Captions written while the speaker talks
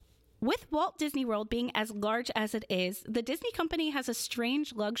With Walt Disney World being as large as it is, the Disney company has a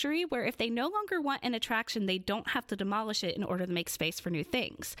strange luxury where if they no longer want an attraction, they don't have to demolish it in order to make space for new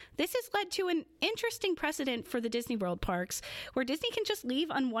things. This has led to an interesting precedent for the Disney World parks, where Disney can just leave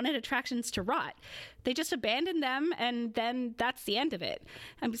unwanted attractions to rot. They just abandon them, and then that's the end of it.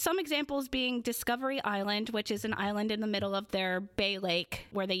 Some examples being Discovery Island, which is an island in the middle of their Bay Lake,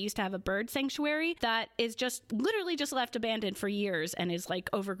 where they used to have a bird sanctuary that is just literally just left abandoned for years and is like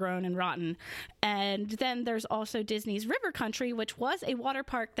overgrown and rotten. And then there's also Disney's River Country, which was a water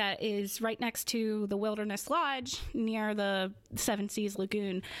park that is right next to the Wilderness Lodge near the Seven Seas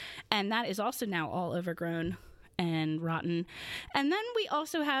Lagoon, and that is also now all overgrown and rotten. And then we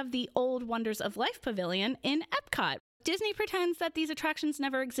also have the old Wonders of Life Pavilion in Epcot. Disney pretends that these attractions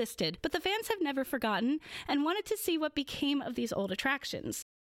never existed, but the fans have never forgotten and wanted to see what became of these old attractions.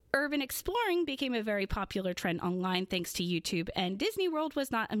 Urban exploring became a very popular trend online thanks to YouTube, and Disney World was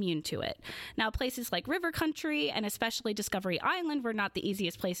not immune to it. Now, places like River Country and especially Discovery Island were not the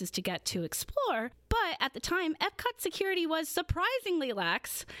easiest places to get to explore, but at the time, Epcot security was surprisingly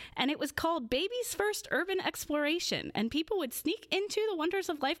lax, and it was called Baby's First Urban Exploration, and people would sneak into the Wonders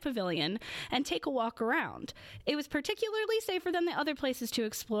of Life Pavilion and take a walk around. It was particularly safer than the other places to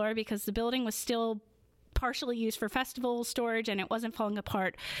explore because the building was still partially used for festival storage and it wasn't falling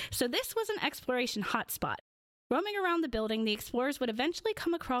apart. So this was an exploration hotspot. Roaming around the building, the explorers would eventually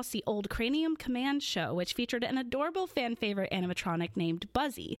come across the old Cranium Command show, which featured an adorable fan favorite animatronic named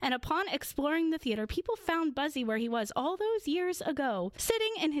Buzzy. And upon exploring the theater, people found Buzzy where he was all those years ago,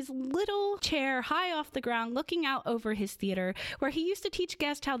 sitting in his little chair high off the ground, looking out over his theater, where he used to teach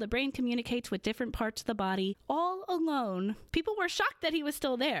guests how the brain communicates with different parts of the body, all alone. People were shocked that he was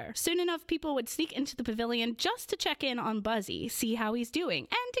still there. Soon enough, people would sneak into the pavilion just to check in on Buzzy, see how he's doing,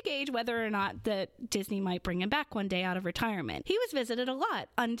 and to gauge whether or not that Disney might bring him back one day out of retirement. He was visited a lot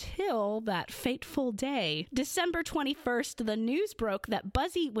until that fateful day. December 21st, the news broke that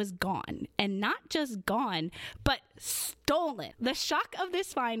Buzzy was gone. And not just gone, but stolen. The shock of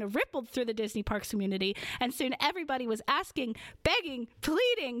this find rippled through the Disney Parks community, and soon everybody was asking, begging,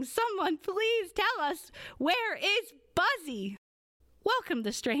 pleading, someone please tell us, where is Buzzy? Welcome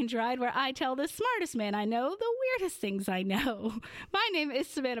to Strange Ride, where I tell the smartest man I know the weirdest things I know. My name is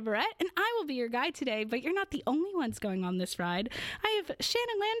Savannah Barrett, and I will be your guide today, but you're not the only ones going on this ride. I have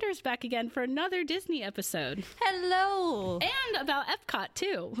Shannon Landers back again for another Disney episode. Hello! And about Epcot,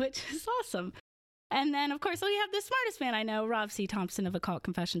 too, which is awesome. And then, of course, we have the smartest man I know, Rob C. Thompson of Occult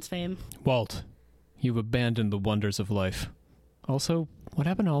Confessions fame. Walt, you've abandoned the wonders of life. Also, what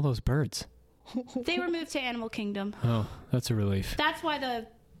happened to all those birds? They were moved to Animal Kingdom. Oh, that's a relief. That's why the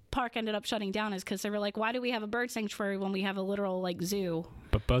park ended up shutting down, is because they were like, why do we have a bird sanctuary when we have a literal, like, zoo?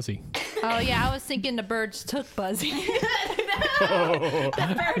 But Buzzy. Oh, yeah, I was thinking the birds took Buzzy.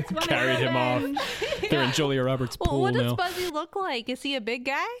 The birds went Carried him around. off. They're in Julia Roberts' Well, pool what does now. Buzzy look like? Is he a big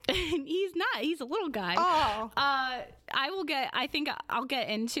guy? He's not. He's a little guy. Oh. I think I'll get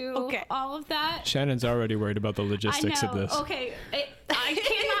into all of that. Shannon's already worried about the logistics of this. Okay.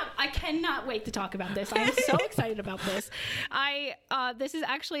 I cannot wait to talk about this. I'm so excited about this. This is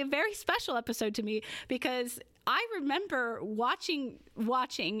actually a very special episode to me because I remember watching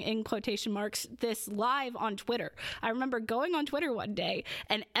in quotation marks this live on Twitter. I remember going on Twitter one day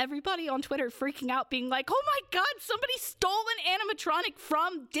and everybody on Twitter freaking out, being like, "Oh my God, somebody stole an animatronic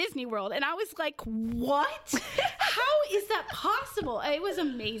from Disney World!" And I was like, "What? How is that possible?" It was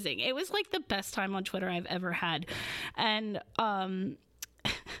amazing. It was like the best time on Twitter I've ever had, and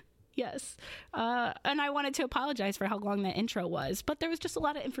yes. And I wanted to apologize for how long that intro was, but there was just a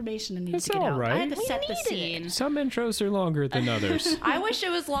lot of information I needed to get out. Right. I had to set the scene. Some intros are longer than others. I wish it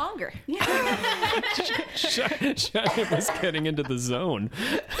was longer. Shannon was getting into the zone.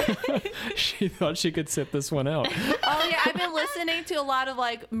 She thought she could sit this one out. Oh, yeah, I've been listening to a lot of,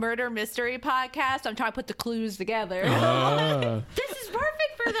 like, murder mystery podcasts. I'm trying to put the clues together. This is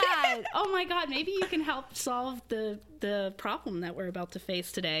perfect for that. Oh my God, maybe you can help solve the problem that we're about to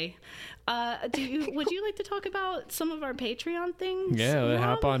face today. Would you like to talk about some of our Patreon things? Yeah, Rob?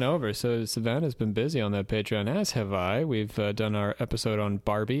 hop on over. So Savannah's been busy on that Patreon, as have I. We've done our episode on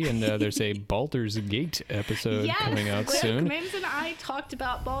Barbie, and there's a Baldur's Gate episode coming out soon. Mims and I talked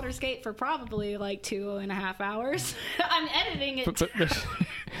about Baldur's Gate for probably like 2.5 hours. I'm editing it. But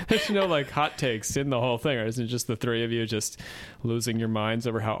there's no like hot takes in the whole thing, or is it just the three of you just losing your minds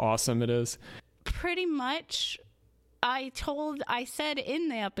over how awesome it is? Pretty much. I said in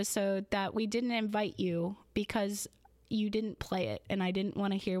the episode that we didn't invite you because you didn't play it and I didn't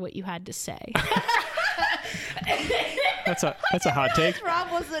want to hear what you had to say. That's a hot take.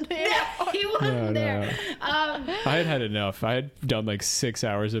 Rob wasn't here. He wasn't there. I had enough. I had done like 6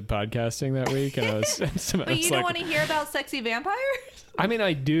 hours of podcasting that week, and I was. But you don't want to hear about sexy vampires? I mean,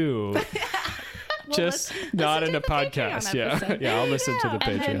 I do. Just not in a podcast. Yeah, I'll listen to the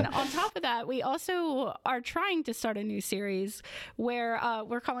Patreon. And then on top of that, we also are trying to start a new series where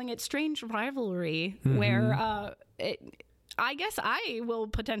we're calling it Strange Rivalry, where I guess I will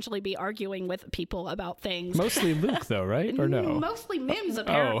potentially be arguing with people about things. Mostly Luke, though, right? Or no? Mostly Mims,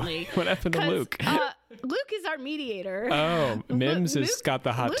 apparently. Oh, what happened to Luke? Luke is our mediator. Oh, Mims has got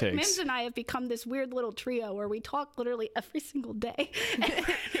the hot takes. Mims and I have become this weird little trio where we talk literally every single day.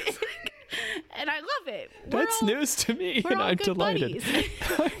 And I love it. That's news to me, and I'm delighted.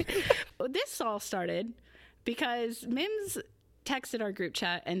 This all started because Mims texted our group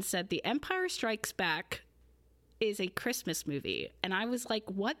chat and said The Empire Strikes Back is a Christmas movie. And I was like,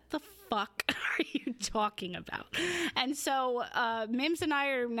 what the fuck are you talking about? And so Mims and I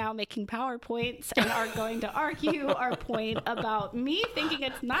are now making PowerPoints and are going to argue our point about me thinking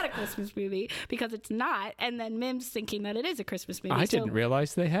it's not a Christmas movie because it's not, and then Mims thinking that it is a Christmas movie. I didn't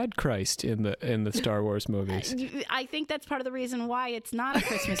realize they had Christ in the Star Wars movies. I think that's part of the reason why it's not a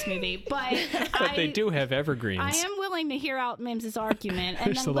Christmas movie. But they do have evergreens. I am willing to hear out Mims's argument.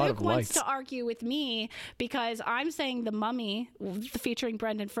 And then Luke wants to argue with me because I'm saying The Mummy, featuring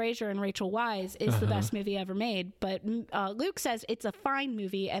Brendan Fraser and Rachel Weisz, is the best movie ever made. But Luke says it's a fine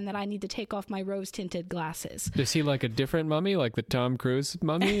movie and that I need to take off my rose-tinted glasses. Does he like a different mummy, like the Tom Cruise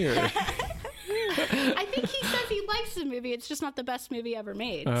mummy? Or? I think he says he likes the movie. It's just not the best movie ever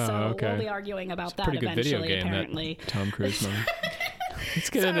made. We'll be arguing about that eventually, pretty good video game, apparently. That Tom Cruise mummy. Let's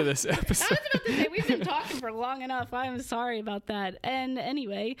get into this episode. I was about to say, we've been talking for long enough. I'm sorry about that. And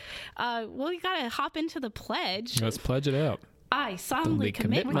anyway, we got to hop into the pledge. Let's pledge it out. I solemnly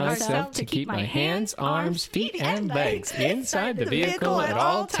commit myself to keep my hands, arms, feet, and legs inside the vehicle at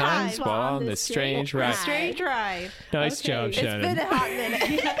all times while on this strange ride. Nice job, Shannon. It's been a hot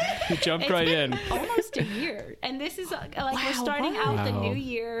minute. You jumped right in. Almost a year. And this is we're starting out the new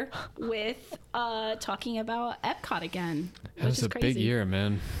year with talking about Epcot again. That was a big year,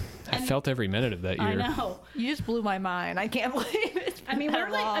 man. I felt every minute of that year. I know. You just blew my mind. I can't believe it.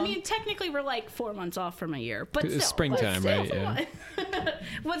 Technically we're like 4 months off from a year, but it's springtime, right? Yeah.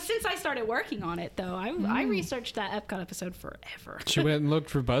 Well, since I started working on it, though, I researched that Epcot episode forever. She went and looked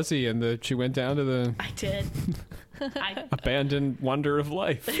for Buzzy, and she went down to the. I did. Abandoned Wonder of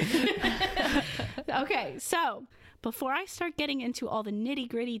Life. Okay, so. Before I start getting into all the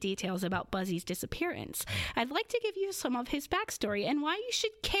nitty-gritty details about Buzzy's disappearance, I'd like to give you some of his backstory and why you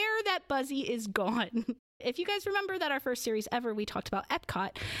should care that Buzzy is gone. If you guys remember that our first series ever, we talked about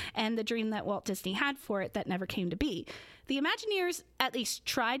Epcot and the dream that Walt Disney had for it that never came to be. The Imagineers at least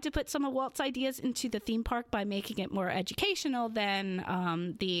tried to put some of Walt's ideas into the theme park by making it more educational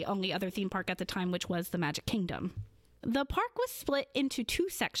than the only other theme park at the time, which was the Magic Kingdom. The park was split into 2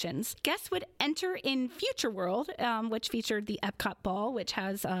 sections. Guests would enter in Future World, which featured the Epcot Ball, which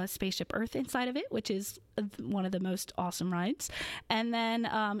has Spaceship Earth inside of it, which is one of the most awesome rides. And then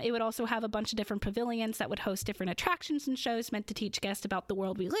it would also have a bunch of different pavilions that would host different attractions and shows meant to teach guests about the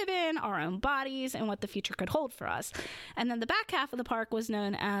world we live in, our own bodies, and what the future could hold for us. And then the back half of the park was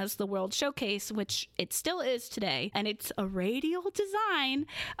known as the World Showcase, which it still is today. And it's a radial design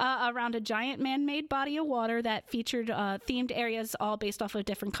around a giant man-made body of water that featured themed areas all based off of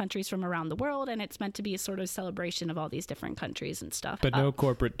different countries from around the world, and it's meant to be a sort of celebration of all these different countries and stuff. But no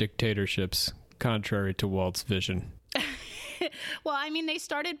corporate dictatorships, contrary to Walt's vision. Well, I mean, they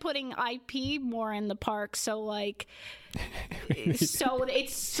started putting IP more in the park, so so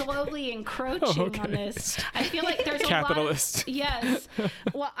it's slowly encroaching on this. I feel like there's capitalist. A lot. Yes.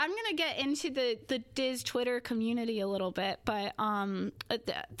 Well, I'm gonna get into the Diz Twitter community a little bit, but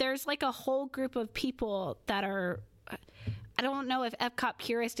there's like a whole group of people that are. I don't know if Epcot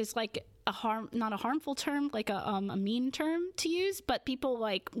purist is like not a harmful term, like a mean term to use, but people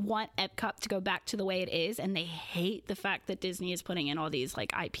like want Epcot to go back to the way it is, and they hate the fact that Disney is putting in all these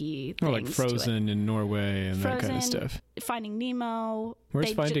like IP things. Or like Frozen in Norway and that kind of stuff. Finding Nemo.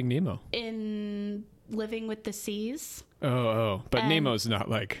 Where's Finding Nemo? In Living with the Seas. Oh, but Nemo's not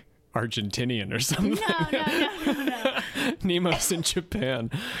like Argentinian or something. No. Nemo's in Japan.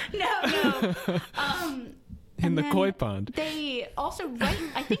 No. In the koi pond. They also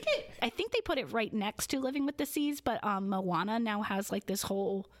I think they put it right next to Living with the Seas, but Moana now has like this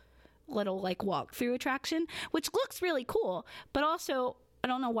whole little like walk-through attraction, which looks really cool, but also I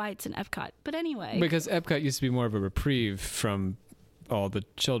don't know why it's in Epcot. But anyway. Because Epcot used to be more of a reprieve from all the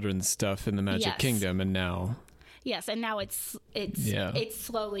children's stuff in the Magic Kingdom, and now Yes, and now it's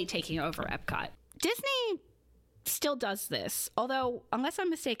slowly taking over Epcot. Disney still does this, although, unless I'm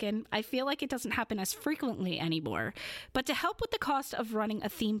mistaken, I feel like it doesn't happen as frequently anymore. But to help with the cost of running a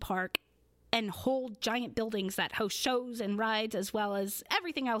theme park and hold giant buildings that host shows and rides, as well as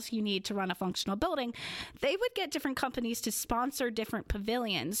everything else you need to run a functional building, they would get different companies to sponsor different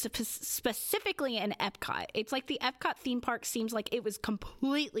pavilions, specifically in Epcot. It's like the Epcot theme park seems like it was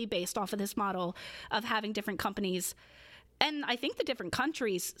completely based off of this model of having different companies. And I think the different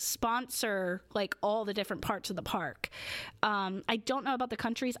countries sponsor like all the different parts of the park. I don't know about the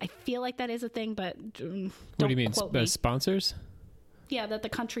countries. I feel like that is a thing, but what do you mean, sponsors? Yeah, that the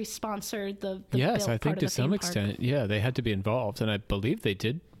country sponsored the yes, I think to some park. extent, yeah, they had to be involved, and I believe they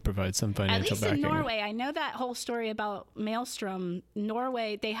did provide some financial backing. At least in Norway, I know that whole story about Maelstrom.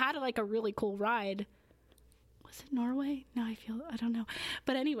 Norway, they had like a really cool ride. Was it Norway? No, I don't know.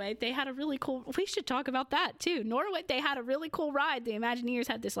 But anyway, they had a really cool, we should talk about that too. Norway, they had a really cool ride. The Imagineers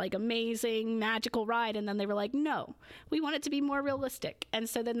had this like amazing magical ride, and then they were like, no, we want it to be more realistic. And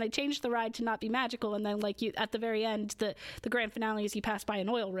so then they changed the ride to not be magical, and then like you, at the very end, the grand finale is you pass by an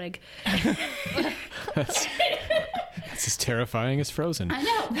oil rig. That's as terrifying as Frozen. I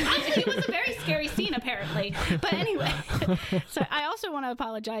know. Actually, it was a very scary scene, apparently. But anyway, so I also want to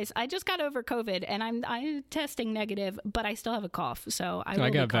apologize. I just got over COVID, and I'm testing negative, but I still have a cough. So I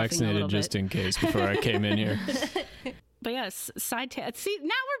got vaccinated just in case before I came in here. But yes, see,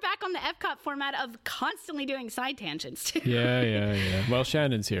 now we're back on the Epcot format of constantly doing side tangents. Yeah. Well,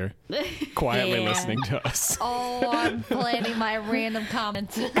 Shannon's here, quietly listening to us. Oh, I'm planning my random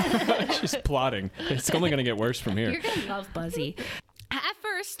comments. She's plotting. It's only going to get worse from here. You're going to love Buzzy. At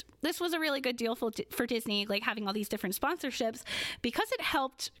first, this was a really good deal for Disney, like having all these different sponsorships, because it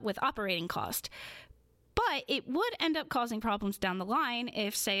helped with operating cost. But it would end up causing problems down the line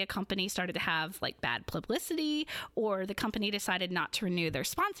if, say, a company started to have like bad publicity, or the company decided not to renew their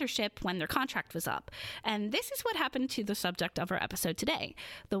sponsorship when their contract was up. And this is what happened to the subject of our episode today,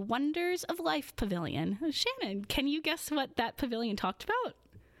 the Wonders of Life Pavilion. Shannon, can you guess what that pavilion talked about?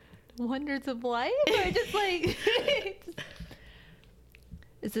 Wonders of Life? Or just like...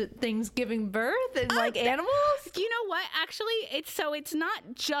 Is it things giving birth and like animals? You know what? Actually, it's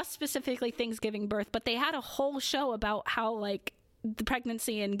not just specifically things giving birth, but they had a whole show about how like the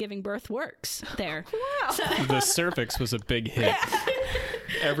pregnancy and giving birth works there. Wow. So, the cervix was a big hit.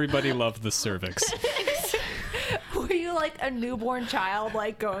 Everybody loved the cervix. Were you like a newborn child,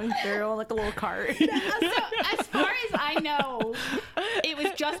 like going through on like a little cart? So, as far as I know, it was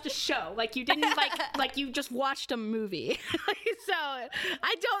just a show. Like you didn't like you just watched a movie. So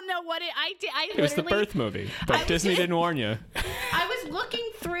I don't know what it was the birth movie, but Disney didn't warn you. I was looking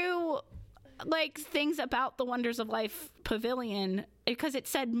through like things about the Wonders of Life Pavilion because it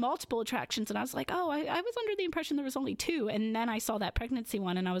said multiple attractions, and I was like, oh, I was under the impression there was only 2, and then I saw that pregnancy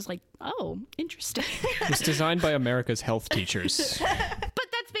one, and I was like, oh, interesting. It was designed by America's health teachers. But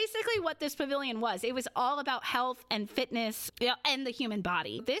that's basically what this pavilion was. It was all about health and fitness, and the human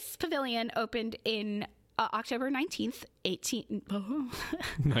body. This pavilion opened in October 19th,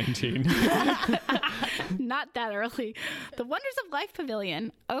 19. Not that early. The Wonders of Life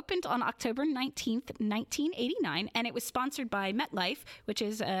Pavilion opened on October 19th, 1989, and it was sponsored by MetLife, which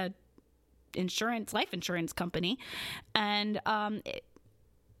is a life insurance company. And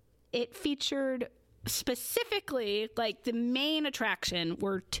it featured specifically, like the main attraction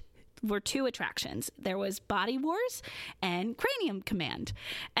were 2 attractions. There was Body Wars and Cranium Command.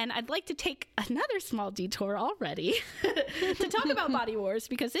 And I'd like to take another small detour already to talk about Body Wars,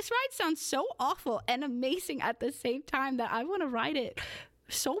 because this ride sounds so awful and amazing at the same time that I want to ride it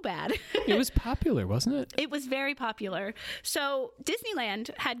so bad. It was popular, wasn't it? It was very popular. So Disneyland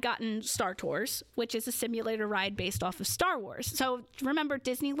had gotten Star Tours, which is a simulator ride based off of Star Wars. So remember,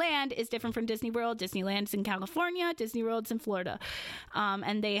 Disneyland is different from Disney World. Disneyland's in California, Disney World's in Florida.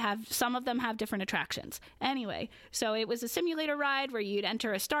 And some of them have different attractions. Anyway, so it was a simulator ride where you'd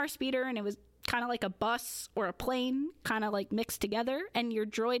enter a star speeder, and it was kind of like a bus or a plane, kind of like mixed together, and your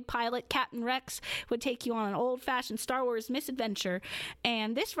droid pilot, Captain Rex, would take you on an old-fashioned Star Wars misadventure.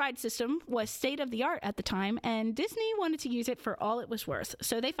 And this ride system was state-of-the-art at the time, and Disney wanted to use it for all it was worth,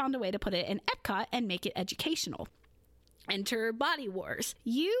 so they found a way to put it in Epcot and make it educational. Enter Body Wars.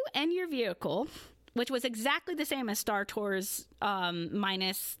 You and your vehicle, which was exactly the same as Star Tours,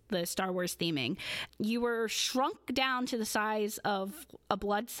 minus the Star Wars theming. You were shrunk down to the size of a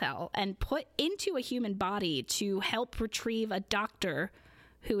blood cell and put into a human body to help retrieve a doctor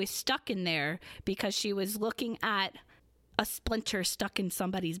who is stuck in there because she was looking at a splinter stuck in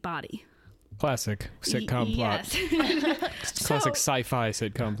somebody's body. Classic sitcom plot. Yes. Classic sci-fi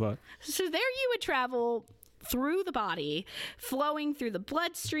sitcom plot. So there you would travel through the body, flowing through the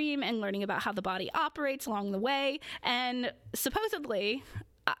bloodstream and learning about how the body operates along the way. And supposedly,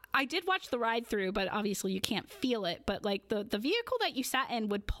 I did watch the ride through, but obviously you can't feel it. But like the vehicle that you sat in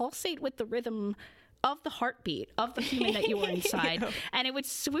would pulsate with the rhythm of the heartbeat of the human that you were inside. And it would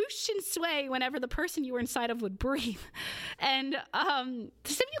swoosh and sway whenever the person you were inside of would breathe. And the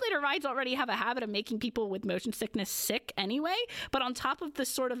simulator rides already have a habit of making people with motion sickness sick anyway. But on top of the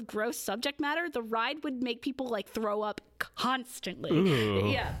sort of gross subject matter, the ride would make people like throw up constantly. Ooh.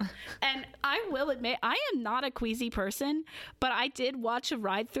 Yeah. And I will admit, I am not a queasy person, but I did watch a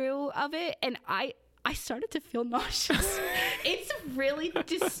ride through of it, and I started to feel nauseous. It's a really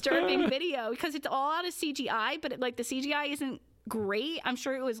disturbing video because it's all out of CGI, but like the CGI isn't great. I'm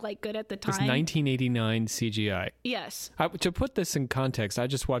sure it was like good at the time. It's 1989 CGI. Yes. To put this in context, I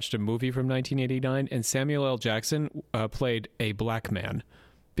just watched a movie from 1989, and Samuel L. Jackson played a black man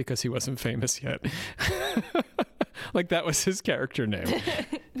because he wasn't famous yet. Like that was his character name.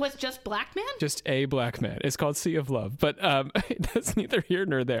 Was just black man? Just a black man. It's called Sea of Love, but that's neither here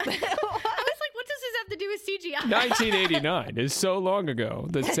nor there. To do with CGI. 1989 is so long ago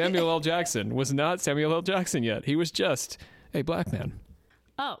that Samuel L. Jackson was not Samuel L. Jackson yet. He was just a black man.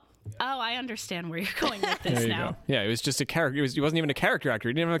 Oh, I understand where you're going with this now. Go. Yeah, he was just a character. He wasn't even a character actor.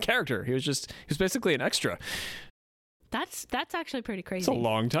 He didn't even have a character. He was basically an extra. That's actually pretty crazy. It's a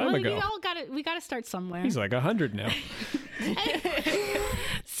long time ago. We gotta start somewhere. He's like 100 now.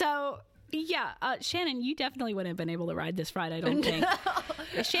 So. Yeah, Shannon, you definitely wouldn't have been able to ride this ride, I don't think.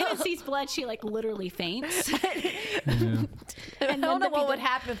 If Shannon sees blood, she like literally faints. Yeah. I don't know what would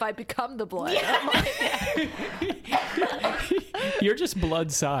happen if I become the blood. Yeah. You're just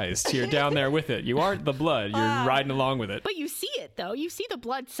blood-sized. You're down there with it. You aren't the blood. You're riding along with it. But you see it, though. You see the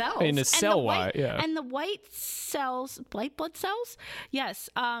blood cells. In a cell white, yeah. And the white blood cells, yes.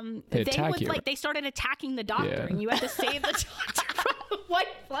 They attack you. They started attacking the doctor, and you had to save the doctor from the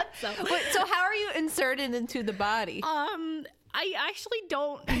white blood cells. Wait, so how are you inserted into the body? I actually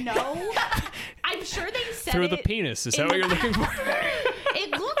don't know. I'm sure they said through the penis. Is that what you're looking for?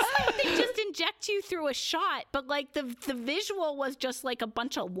 It looks like they just inject you through a shot, but like the visual was just like a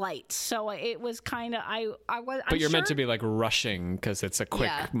bunch of lights. So it was kind of But you're meant to be like rushing because it's a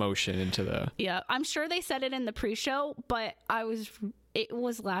quick motion into the. Yeah, I'm sure they said it in the pre-show, but it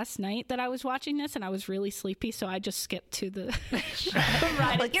was last night that I was watching this, and I was really sleepy, so I just skipped to the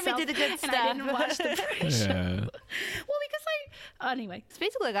ride like, give me to the good stuff. And I didn't watch the pre-show. Yeah. Well, because anyway. It's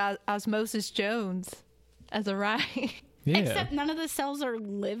basically like Osmosis Jones as a ride. Yeah. Except none of the cells are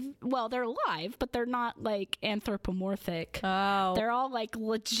they're alive, but they're not like anthropomorphic. Oh. They're all like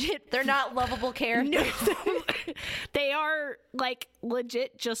legit. They're not lovable characters. They are like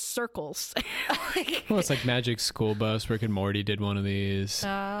legit just circles. Well, it's like Magic School Bus. Rick and Morty did one of these. Oh.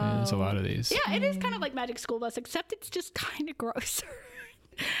 Yeah, there's a lot of these. Yeah, it is kind of like Magic School Bus, except it's just kind of grosser.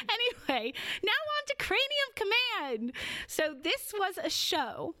 Anyway, now on to Cranium Command. So this was a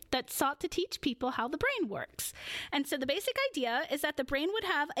show that sought to teach people how the brain works. And so the basic idea is that the brain would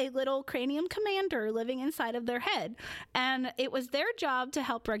have a little cranium commander living inside of their head. And it was their job to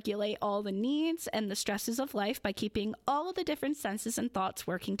help regulate all the needs and the stresses of life by keeping all of the different senses and thoughts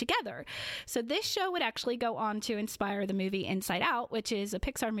working together. So this show would actually go on to inspire the movie Inside Out, which is a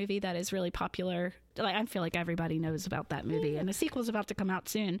Pixar movie that is really popular. I feel like everybody knows about that movie, and the sequel's about to come out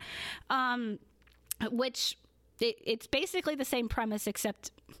soon. Which it's basically the same premise, except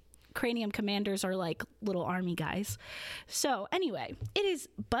Cranium Commanders are like little army guys. So anyway, it is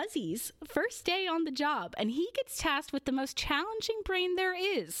Buzzy's first day on the job, and he gets tasked with the most challenging brain there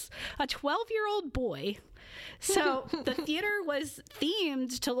is, a 12-year-old boy. So the theater was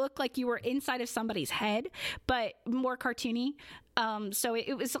themed to look like you were inside of somebody's head, but more cartoony. So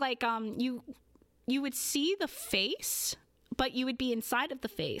it was like you would see the face, but you would be inside of the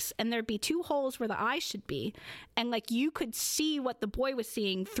face, and there'd be two holes where the eyes should be, and like you could see what the boy was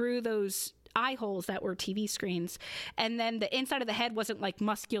seeing through those eye holes that were TV screens. And then the inside of the head wasn't like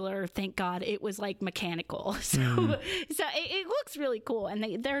muscular, thank God, it was like mechanical. So it looks really cool,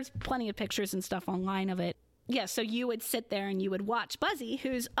 and there's plenty of pictures and stuff online of it. Yeah, so you would sit there and you would watch Buzzy,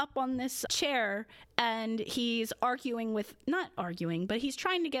 who's up on this chair, and he's not arguing, but he's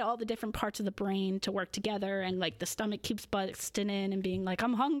trying to get all the different parts of the brain to work together, and like the stomach keeps busting in and being like,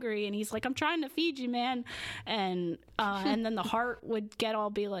 I'm hungry, and he's like, I'm trying to feed you, man. And then the heart would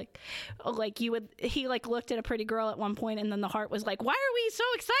be like he like looked at a pretty girl at one point, and then the heart was like, why are we so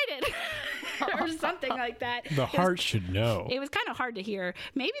excited? Or something like that. The heart should know. It was kind of hard to hear.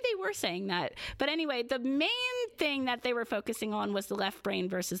 Maybe they were saying that. But anyway, the main thing that they were focusing on was the left brain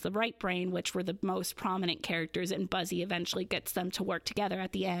versus the right brain, which were the most prominent characters, and Buzzy eventually gets them to work together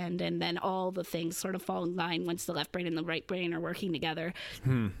at the end, and then all the things sort of fall in line once the left brain and the right brain are working together.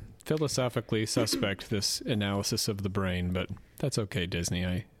 Philosophically suspect this analysis of the brain, but that's okay,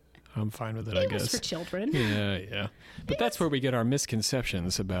 Disney. I'm fine with it, I guess. It was for children. Yeah. But that's where we get our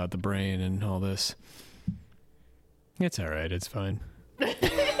misconceptions about the brain and all this. It's all right. It's fine.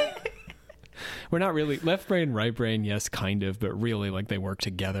 We're not really left brain, right brain. Yes, kind of, but really, like, they work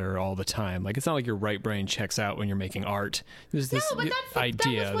together all the time. Like, it's not like your right brain checks out when you're making art. There's this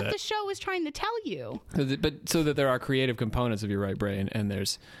idea that was what the show was trying to tell you. But so that there are creative components of your right brain, and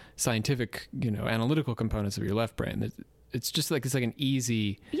there's scientific, analytical components of your left brain. It's just like, it's like an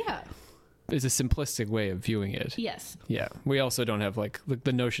easy, it's a simplistic way of viewing it. Yes. Yeah. We also don't have like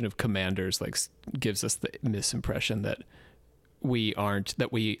the notion of commanders, like, gives us the misimpression that we aren't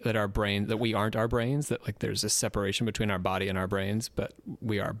our brains, that like there's a separation between our body and our brains, but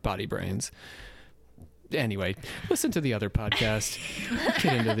we are body brains. Anyway, listen to the other podcast,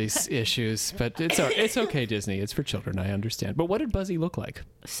 get into these issues, but it's okay, Disney. It's for children. I understand. But what did Buzzy look like?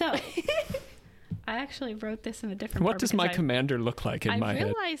 So I actually wrote this in a different What does my commander look like in my head? I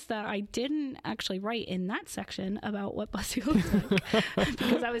realized that I didn't actually write in that section about what Buzzy looks like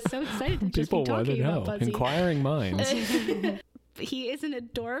because I was so excited to just be talking about Buzzy. Inquiring minds. He is an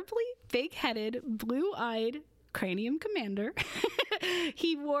adorably big-headed, blue-eyed Cranium Commander.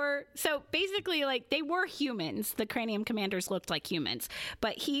 So basically, like, they were humans. The Cranium Commanders looked like humans,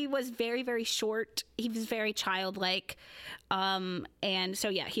 but he was very, very short. He was very childlike. And so,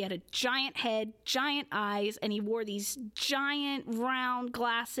 yeah, he had a giant head, giant eyes, and he wore these giant round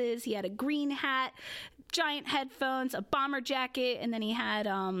glasses. He had a green hat, giant headphones, a bomber jacket, and then he had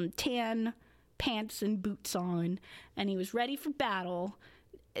tan pants and boots on, and he was ready for battle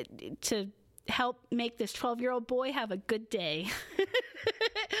to help make this 12-year-old boy have a good day.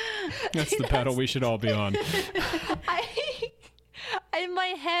 That's the battle we should all be on. In my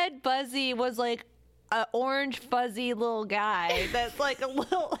head, Buzzy was like an orange fuzzy little guy that's like a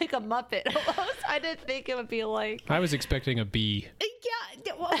little like a Muppet almost. I didn't think it would be like. I was expecting a bee.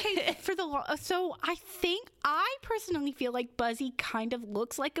 Yeah, well, okay. So I personally feel like Buzzy kind of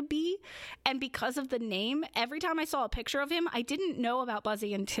looks like a bee, and because of the name, every time I saw a picture of him, I didn't know about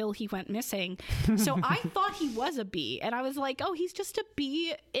Buzzy until he went missing. So I thought he was a bee, and I was like, oh, he's just a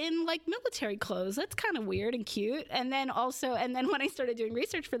bee in like military clothes. That's kind of weird and cute. And then when I started doing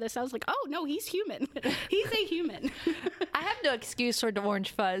research for this, I was like, oh no, he's human. He's a human. I have no excuse for the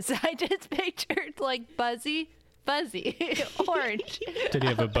orange fuzz. I just pictured like Buzzy, orange. Did he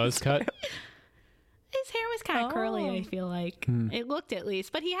have a buzz cut? His hair was kind of curly, I feel like. It looked, at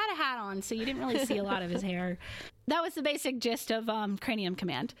least. But he had a hat on, so you didn't really see a lot of his hair. That was the basic gist of Cranium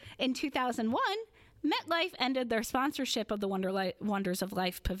Command. In 2001, MetLife ended their sponsorship of the Wonders of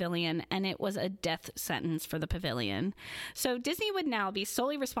Life Pavilion, and it was a death sentence for the pavilion. So Disney would now be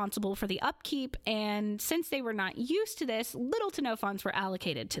solely responsible for the upkeep, and since they were not used to this, little to no funds were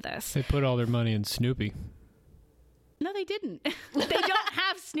allocated to this. They put all their money in Snoopy. No, they didn't. They don't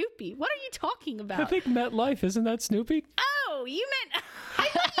have Snoopy. What are you talking about? I think MetLife, isn't that Snoopy? Oh, I thought you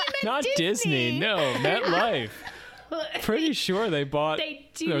meant Not Disney. No, MetLife. Pretty sure they bought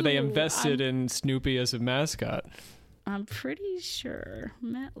or they invested in Snoopy as a mascot. I'm pretty sure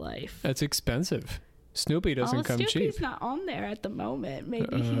MetLife. That's expensive. Snoopy doesn't come cheap. Snoopy's not on there at the moment. Maybe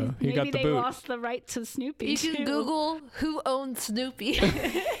they boot. Lost the right to Snoopy. You can Google who owns Snoopy.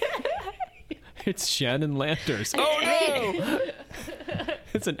 It's Shannon Landers. Oh no!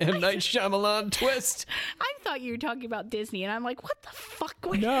 It's an M. Night Shyamalan twist. I thought you were talking about Disney, and I'm like, what the fuck?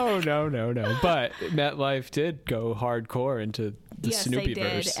 No. But MetLife did go hardcore into the Snoopyverse.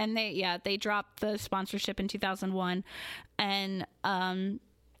 Yes, they did. And they dropped the sponsorship in 2001. And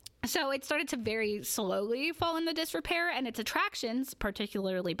so it started to very slowly fall into disrepair, and its attractions,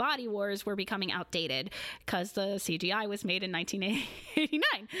 particularly Body Wars, were becoming outdated because the CGI was made in 1989.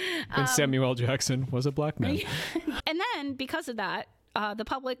 And Samuel L. Jackson was a black man. And then, because of that, the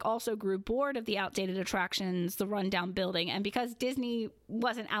public also grew bored of the outdated attractions, the rundown building, and because Disney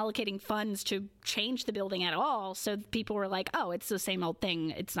wasn't allocating funds to change the building at all, so people were like, oh, it's the same old thing.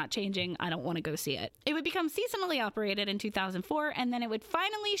 It's not changing. I don't want to go see it. It would become seasonally operated in 2004, and then it would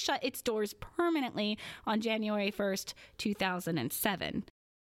finally shut its doors permanently on January 1st, 2007.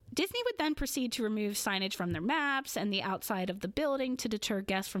 Disney would then proceed to remove signage from their maps and the outside of the building to deter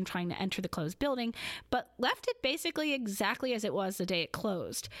guests from trying to enter the closed building, but left it basically exactly as it was the day it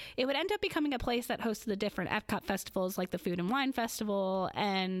closed. It would end up becoming a place that hosted the different Epcot festivals like the Food and Wine Festival,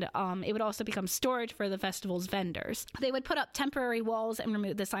 and it would also become storage for the festival's vendors. They would put up temporary walls and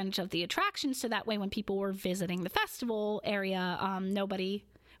remove the signage of the attractions, so that way when people were visiting the festival area, nobody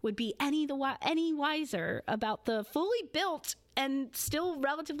would be any wiser about the fully built and still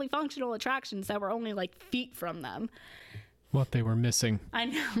relatively functional attractions that were only like feet from them. What they were missing. I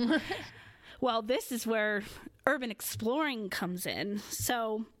know. Well, this is where urban exploring comes in.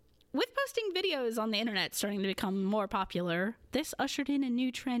 So, with posting videos on the internet starting to become more popular, this ushered in a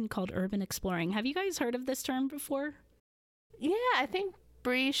new trend called urban exploring. Have you guys heard of this term before? Yeah, I think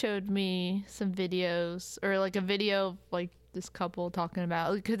Bree showed me some videos, or like a video of like this couple talking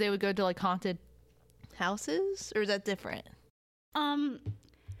about, because they would go to like haunted houses, or is that different?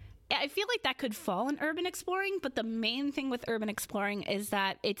 I feel like that could fall in urban exploring, but the main thing with urban exploring is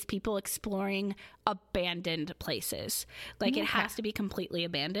that it's people exploring abandoned places. Like, it has to be completely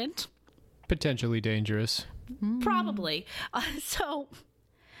abandoned. Potentially dangerous. Probably. So,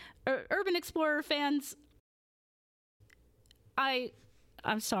 urban explorer fans,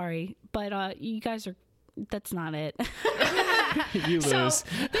 I'm sorry, but you guys are, that's not it. You lose. So,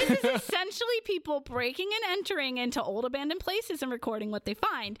 this is essentially people breaking and entering into old abandoned places and recording what they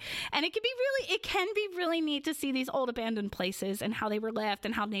find. And it can be really neat to see these old abandoned places and how they were left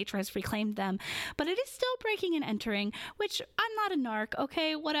and how nature has reclaimed them. But it is still breaking and entering, which I'm not a narc,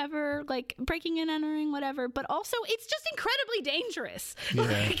 okay, whatever, like breaking and entering, whatever. But also, it's just incredibly dangerous. Yeah,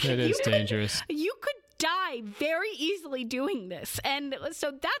 Like, it is dangerous. You could die very easily doing this, and so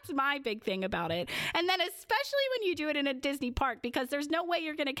that's my big thing about it. And then especially when you do it in a Disney park, because there's no way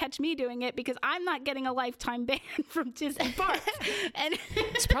you're going to catch me doing it, because I'm not getting a lifetime ban from Disney parks. And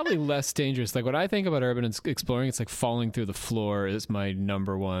it's probably less dangerous. Like, when I think about urban exploring, it's like falling through the floor is my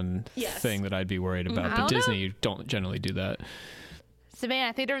number one thing that I'd be worried about. But Disney, you don't generally do that. Savannah,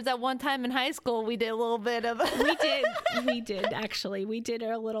 I think there was that one time in high school we did a little bit of we did actually. We did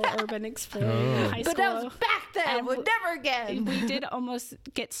a little urban exploring in high school. But that was back then. And Never again. We did almost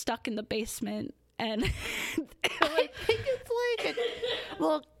get stuck in the basement, and I think it's like a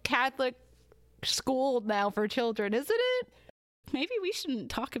little Catholic school now for children, isn't it? Maybe we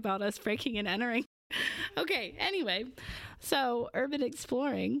shouldn't talk about us breaking and entering. Okay, anyway. So, urban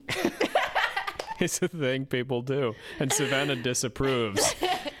exploring. It's a thing people do. And Savannah disapproves.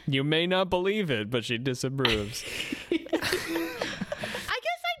 You may not believe it, but she disapproves. I guess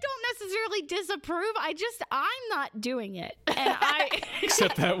I don't necessarily disapprove. I'm not doing it. And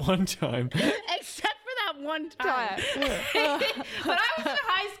Except that one time. Except for that one time. When I was in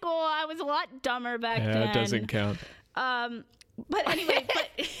high school, I was a lot dumber back then. Yeah, it doesn't count. But anyway,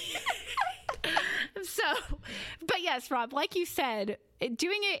 but yes, Rob, like you said,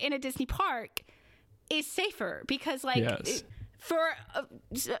 doing it in a Disney park is safer, because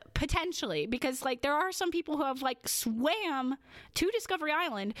potentially, because like there are some people who have like swam to Discovery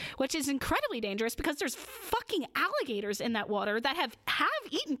Island, which is incredibly dangerous because there's fucking alligators in that water that have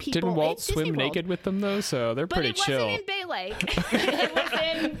eaten people. Didn't Walt swim World. Naked with them though? So they're pretty chill. But it wasn't in Bay Lake. It was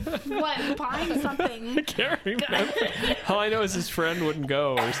in what, Pine something. I can't remember. All I know is his friend wouldn't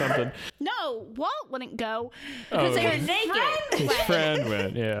go or something. No, Walt wouldn't go because they were naked. His friend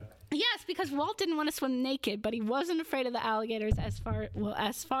went, yeah. Yes, because Walt didn't want to swim naked, but he wasn't afraid of the alligators as far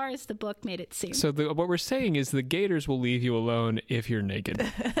as the book made it seem. So what we're saying is the gators will leave you alone if you're naked.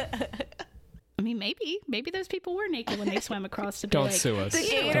 I mean, maybe those people were naked when they swam across the Bay Don't Lake. sue us. The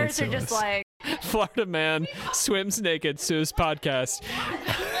gators are just like... Florida man swims naked, sues podcast.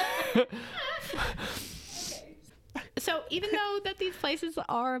 So even though that these places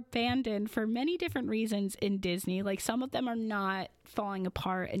are abandoned for many different reasons in Disney, like some of them are not falling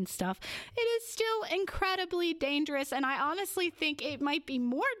apart and stuff, it is still incredibly dangerous. And I honestly think it might be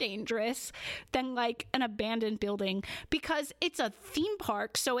more dangerous than like an abandoned building, because it's a theme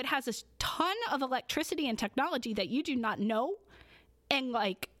park. So it has a ton of electricity and technology that you do not know. And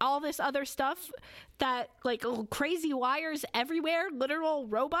like all this other stuff that like crazy wires everywhere, literal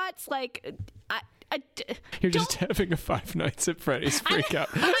robots, like You're just having a Five Nights at Freddy's freak out.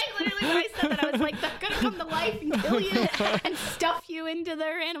 I literally, when I said that, I was like, they're going to come to life and kill you and stuff you into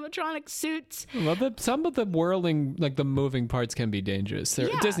their animatronic suits. Well, some of the whirling, like the moving parts can be dangerous. Yeah.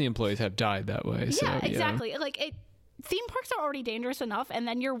 Disney employees have died that way. Yeah, So, exactly. Like theme parks are already dangerous enough, and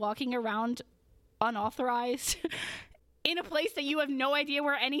then you're walking around unauthorized in a place that you have no idea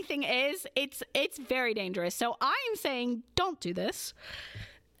where anything is. It's very dangerous. So I'm saying don't do this.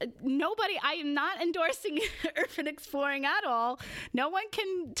 nobody, I am not endorsing urban exploring at all. No one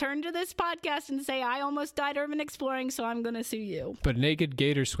can turn to this podcast and say, I almost died urban exploring, so I'm going to sue you. But naked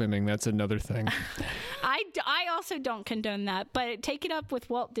gator swimming, that's another thing. I also don't condone that, but take it up with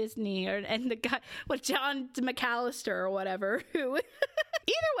Walt Disney and the guy, with John McAllister or whatever, who...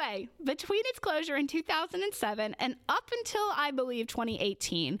 Either way, between its closure in 2007 and up until, I believe,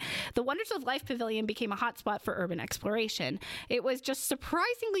 2018, the Wonders of Life Pavilion became a hotspot for urban exploration. It was just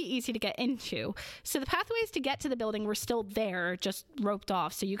surprisingly easy to get into. So the pathways to get to the building were still there, just roped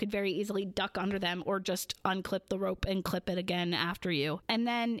off, so you could very easily duck under them or just unclip the rope and clip it again after you. And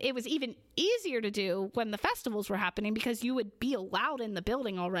then it was even easier to do when the festivals were happening because you would be allowed in the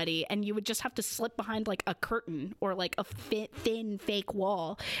building already and you would just have to slip behind like a curtain or like a thin fake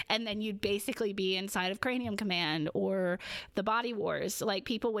wall, and then you'd basically be inside of Cranium Command or the Body Wars. Like,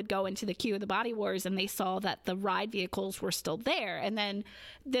 people would go into the queue of the Body Wars and they saw that the ride vehicles were still there, and then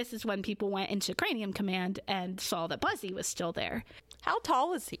this is when people went into Cranium Command and saw that Buzzy was still there. How tall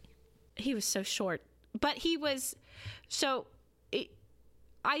was he? He was so short, but he was so...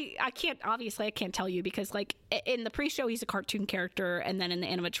 I can't tell you because, like, in the pre-show he's a cartoon character, and then in the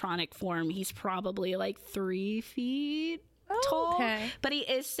animatronic form he's probably like 3 feet tall. Okay. But he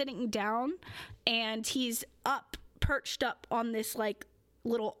is sitting down and he's perched up on this like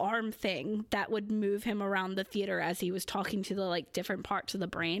little arm thing that would move him around the theater as he was talking to the like different parts of the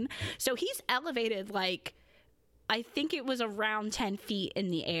brain. So he's elevated, like, I think it was around 10 feet in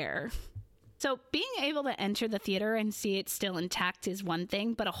the air. So being able to enter the theater and see it still intact is one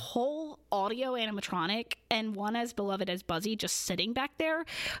thing, but a whole audio animatronic and one as beloved as Buzzy just sitting back there,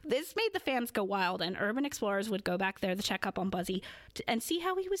 this made the fans go wild, and urban explorers would go back there to check up on Buzzy and see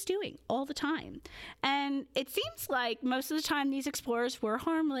how he was doing all the time. And it seems like most of the time these explorers were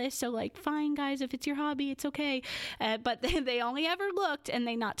harmless, so like, fine guys, if it's your hobby, it's okay. But they only ever looked and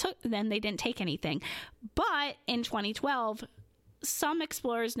then they didn't take anything. But in 2012, some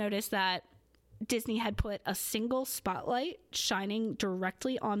explorers noticed that Disney had put a single spotlight shining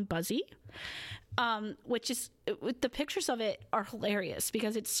directly on Buzzy, which is, the pictures of it are hilarious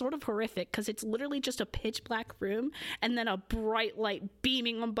because it's sort of horrific because it's literally just a pitch black room and then a bright light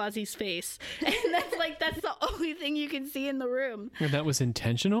beaming on Buzzy's face. And that's the only thing you can see in the room. And that was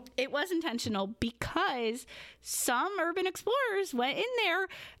intentional? It was intentional because some urban explorers went in there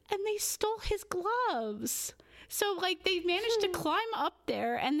and they stole his gloves. So, like, they managed to climb up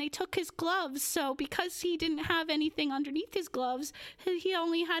there and they took his gloves. So, because he didn't have anything underneath his gloves, he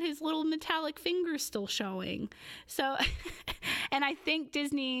only had his little metallic fingers still showing. So, and I think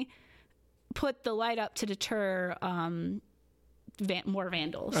Disney put the light up to deter more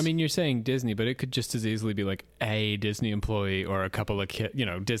vandals. I mean, you're saying Disney, but it could just as easily be like a Disney employee or a couple of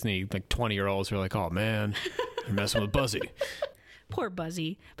Disney, like 20-year-olds who are like, oh man, you're messing with Buzzy. Poor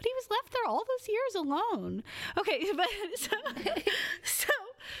Buzzy. But he was left there all those years alone. Okay, but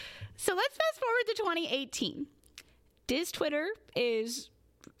so let's fast forward to 2018. Diz Twitter is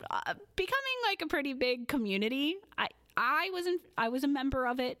becoming like a pretty big community. I was a member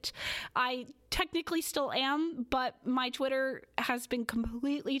of it. I technically still am, but my Twitter has been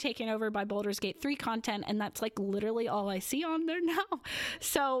completely taken over by Baldur's Gate 3 content, and that's like literally all I see on there now.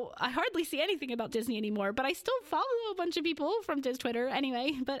 So I hardly see anything about Disney anymore, but I still follow a bunch of people from Diz Twitter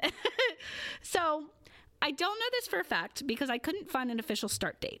anyway. But so I don't know this for a fact because I couldn't find an official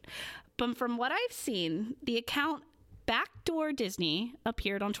start date. But from what I've seen, the account Backdoor Disney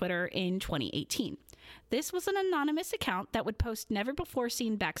appeared on Twitter in 2018. This was an anonymous account that would post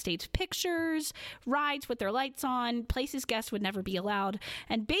never-before-seen backstage pictures, rides with their lights on, places guests would never be allowed,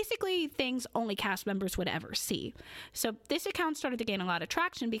 and basically things only cast members would ever see. So this account started to gain a lot of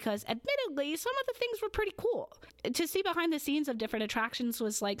traction because, admittedly, some of the things were pretty cool. To see behind the scenes of different attractions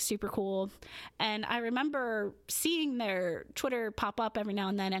was, like, super cool. And I remember seeing their Twitter pop up every now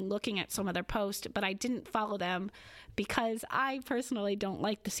and then and looking at some of their posts, but I didn't follow them because I personally don't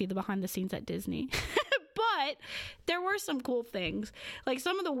like to see the behind the scenes at Disney. But there were some cool things. Like,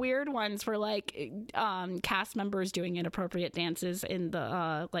 some of the weird ones were like cast members doing inappropriate dances in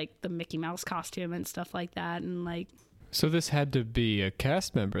the like the Mickey Mouse costume and stuff like that. And like, so this had to be a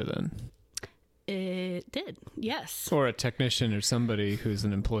cast member then? It did, yes. Or a technician or somebody who's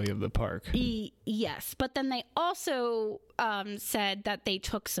an employee of the park. Yes, but then they also said that they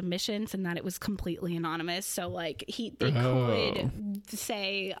took submissions and that it was completely anonymous. So, like, they could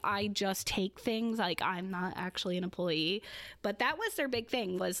say, I just take things, like, I'm not actually an employee. But that was their big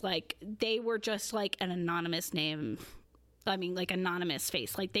thing, was, like, they were just, like, an anonymous name. I mean, like, anonymous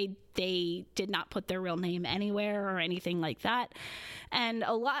face. Like, they did not put their real name anywhere or anything like that. And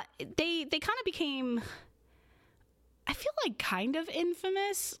a lot, they kind of became I feel like kind of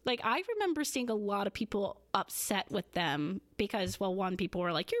infamous. Like, I remember seeing a lot of people upset with them because, well, one, people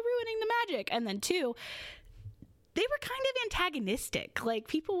were like, you're ruining the magic. And then two, they were kind of antagonistic. Like,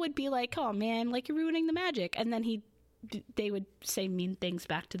 people would be like, oh man, like, you're ruining the magic. And then they would say mean things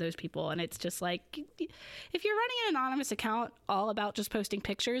back to those people. And it's just like, if you're running an anonymous account all about just posting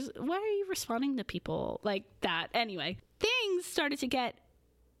pictures, why are you responding to people like that? Anyway, things started to get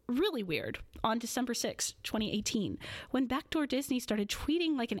really weird on December 6, 2018, when Backdoor Disney started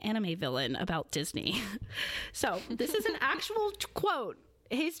tweeting like an anime villain about Disney. So this is an actual quote.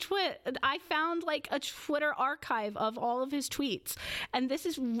 His I found like a Twitter archive of all of his tweets, and this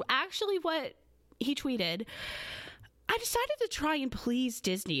is actually what he tweeted. I decided to try and please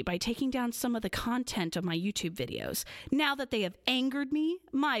Disney by taking down some of the content of my YouTube videos. Now that they have angered me,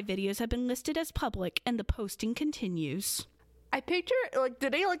 my videos have been listed as public and the posting continues. I picture, like,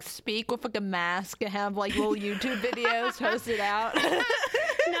 did he, like, speak with, like, a mask and have, like, little YouTube videos posted out?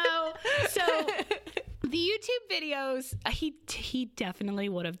 No. So, the YouTube videos, he definitely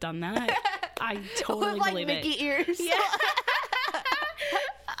would have done that. I totally with, like, believe Mickey it. ears. Yeah.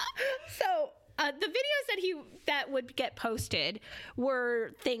 So, the videos that would get posted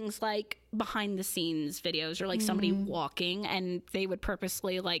were things like behind the scenes videos, or like somebody walking, and they would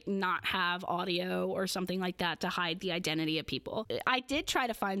purposely like not have audio or something like that to hide the identity of people. I did try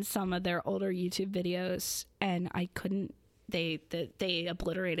to find some of their older YouTube videos and I couldn't. They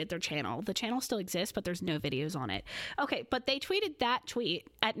obliterated their channel. The channel still exists, but there's no videos on it. Okay, but they tweeted that tweet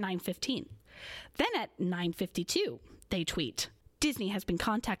at 9:15. Then at 9:52, they tweet, Disney has been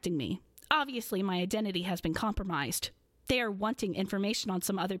contacting me. Obviously, my identity has been compromised. They are wanting information on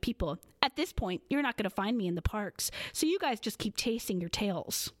some other people. At this point, you're not going to find me in the parks, so you guys just keep chasing your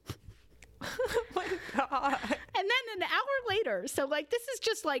tails. Oh my God. And then an hour later, so like this is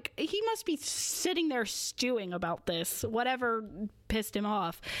just like, he must be sitting there stewing about this, whatever pissed him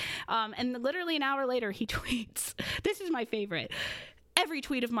off. And literally an hour later, he tweets, this is my favorite. Every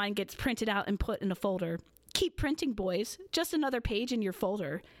tweet of mine gets printed out and put in a folder. Keep printing, boys. Just another page in your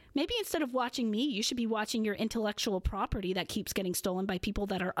folder. Maybe instead of watching me, you should be watching your intellectual property that keeps getting stolen by people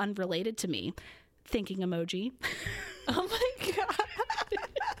that are unrelated to me. Thinking emoji. Oh my God.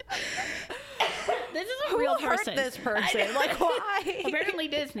 This is a real person. Who hurt this person? Like, why? Apparently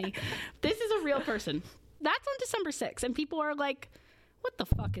Disney. This is a real person. That's on December 6th, and people are like, what the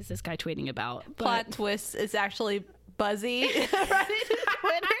fuck is this guy tweeting about? But plot twist is actually Buzzy.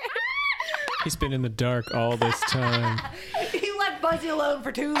 Twitter. He's been in the dark all this time. He let Buzzy alone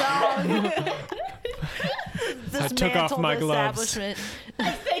for too long. I took off my gloves. they took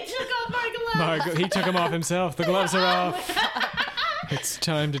off my gloves. He took them off himself. The gloves are off. It's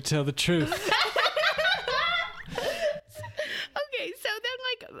time to tell the truth. Okay, so then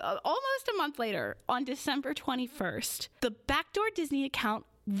like almost a month later, on December 21st, the Backdoor Disney account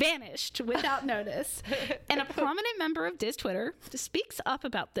vanished without notice, and a prominent member of Diz Twitter speaks up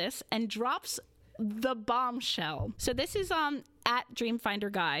about this and drops the bombshell. So this is at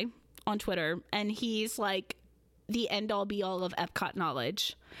Dreamfinder Guy on Twitter, and he's like the end all be all of Epcot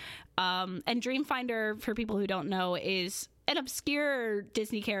knowledge. And Dreamfinder, for people who don't know, is an obscure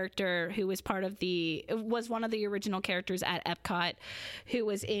Disney character who was was one of the original characters at Epcot, who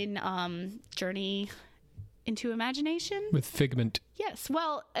was in Journey into Imagination with Figment. Yes,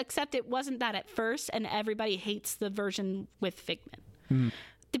 well, except it wasn't that at first, and everybody hates the version with Figment.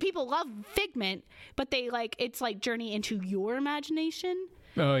 The people love Figment, but it's like Journey into Your Imagination.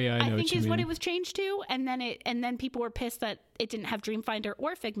 Oh yeah, I know think what you is mean. what it was changed to, and then people were pissed that it didn't have Dreamfinder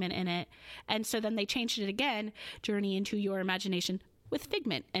or Figment in it, and so then they changed it again, Journey into Your Imagination with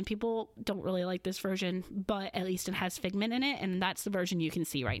Figment, and people don't really like this version, but at least it has Figment in it, and that's the version you can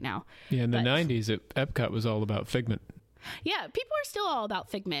see right now. Yeah, in the 90s, Epcot was all about Figment. Yeah, people are still all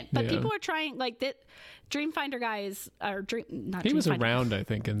about Figment, but Yeah. people are trying, like, that Dreamfinder guys are He was around, I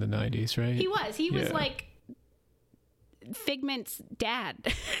think, in the 90s, right? He was Yeah. like Figment's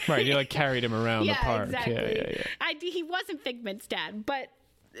dad. Right, you like carried him around the park. Exactly. Yeah. He wasn't Figment's dad, but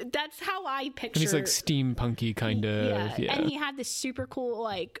that's how I picture. And he's like steampunky kind of. Yeah. And he had this super cool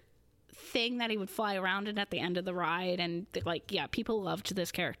like thing that he would fly around in at the end of the ride, and people loved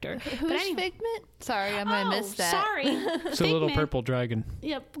this character. Who's Figment? Sorry, I might have missed that. Sorry. It's a little purple dragon.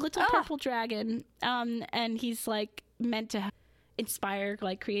 Yep, little purple dragon. And he's like meant to inspire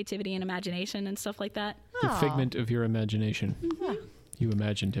like creativity and imagination and stuff like that. The figment of your imagination. Mm-hmm. You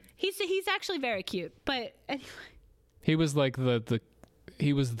imagined him. He's actually very cute, but anyway. He was like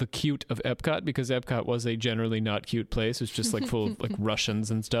he was the cute of Epcot, because Epcot was a generally not cute place. It's just like full of like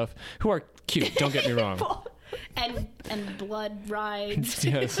Russians and stuff who are cute. Don't get me wrong. and blood rides.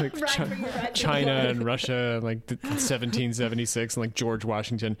 Yeah, it's like Ride for your ride to China blood. and Russia, like 1776, and like George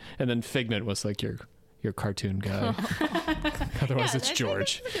Washington, and then Figment was like your cartoon guy. Otherwise, it's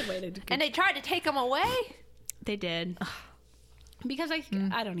George. That's a good way to And they tried to take him away. They did. Because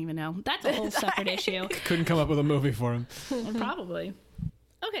I don't even know. That's a whole separate issue. Couldn't come up with a movie for him. Probably.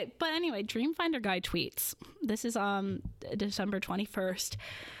 Okay, but anyway, Dreamfinder guy tweets. This is December 21st.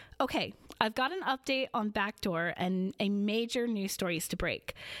 Okay, I've got an update on Backdoor and a major news story is to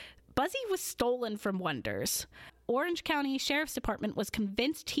break. Buzzy was stolen from Wonders. Orange County Sheriff's Department was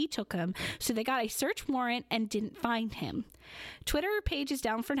convinced he took him, so they got a search warrant and didn't find him. Twitter page is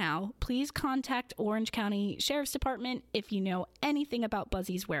down for now. Please contact Orange County Sheriff's Department if you know anything about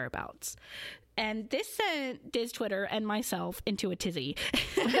Buzzy's whereabouts. And this sent Diz Twitter and myself into a tizzy.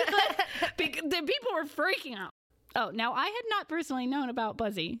 The people were freaking out. Oh, now I had not personally known about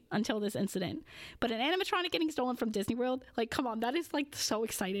Buzzy until this incident, but an animatronic getting stolen from Disney World, like, come on, that is like so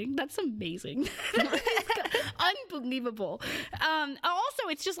exciting. That's amazing. Unbelievable. Also,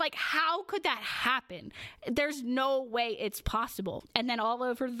 it's just like, how could that happen? There's no way it's possible. And then all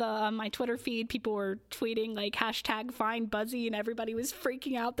over my Twitter feed, people were tweeting like hashtag find Buzzy, and everybody was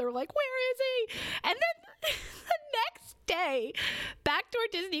freaking out. They were like, where is he? And then the next day, Backdoor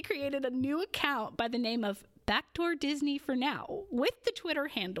Disney created a new account by the name of Backdoor Disney for now, with the Twitter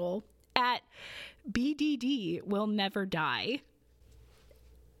handle at BDD will never die.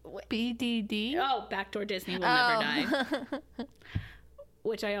 BDD? Oh, Backdoor Disney will never die.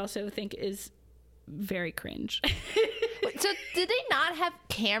 Which I also think is very cringe. So did they not have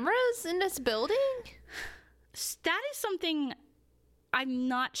cameras in this building? That is something I'm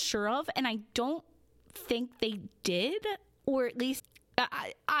not sure of, and I don't think they did, or at least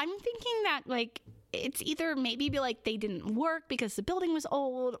I'm thinking that like it's either maybe be like they didn't work because the building was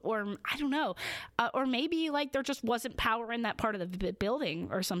old, or I don't know, or maybe like there just wasn't power in that part of the building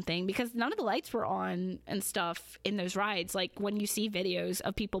or something, because none of the lights were on and stuff in those rides. Like when you see videos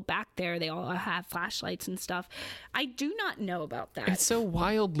of people back there, they all have flashlights and stuff. I do not know about that. It's so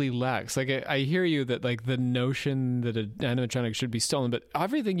wildly lax. Like I hear you that like the notion that an animatronic should be stolen, but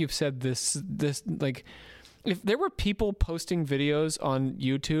everything you've said, this like, if there were people posting videos on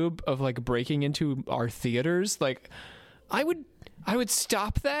YouTube of like breaking into our theaters, like I would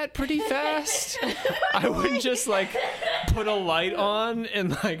stop that pretty fast. I wouldn't just like put a light on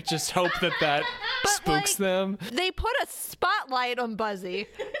and like just hope that spooks them. They put a spotlight on Buzzy,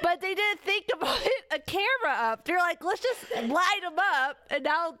 but they didn't think to put a camera up. They're like, let's just light them up and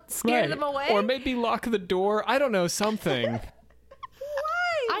now scare them away. Or maybe lock the door. I don't know, something.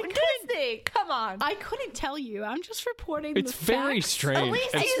 Disney, come on. I couldn't tell you. I'm just reporting It's the very facts. strange. At least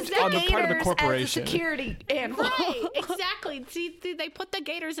It's use the on the part of the gators corporation. as a security animal. Right, exactly. See, they put the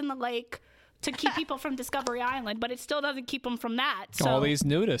gators in the lake to keep people from Discovery Island, but it still doesn't keep them from that. So. All these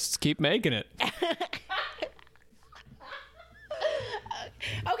nudists keep making it.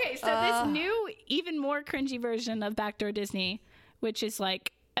 Okay, so this new, even more cringy version of Backdoor Disney, which is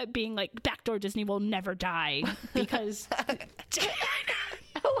like being like, Backdoor Disney will never die because...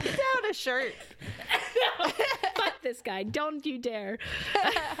 Without a shirt. Fuck this guy. Don't you dare.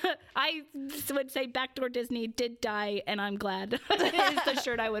 I would say Backdoor Disney did die, and I'm glad. It's the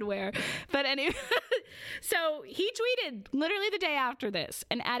shirt I would wear. But anyway, so he tweeted literally the day after this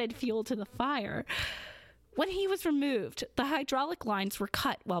and added fuel to the fire. When he was removed, the hydraulic lines were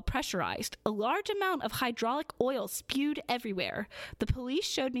cut while pressurized. A large amount of hydraulic oil spewed everywhere. The police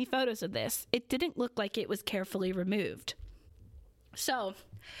showed me photos of this. It didn't look like it was carefully removed. So,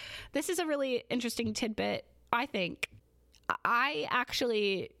 this is a really interesting tidbit, I think. I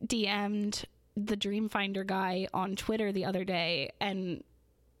actually DM'd the Dreamfinder guy on Twitter the other day, and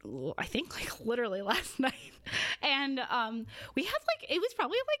I think like literally last night. And we had like, it was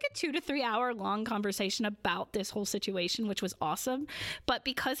probably like a 2 to 3 hour long conversation about this whole situation, which was awesome. But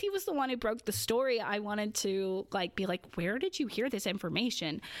because he was the one who broke the story, I wanted to like be like, where did you hear this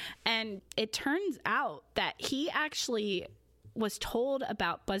information? And it turns out that he actually was told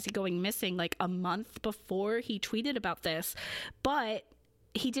about Buzzy going missing like a month before he tweeted about this, but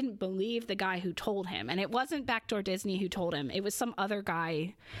he didn't believe the guy who told him. And it wasn't Backdoor Disney who told him. It was some other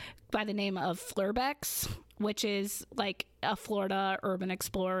guy by the name of Flurbex, which is like a Florida urban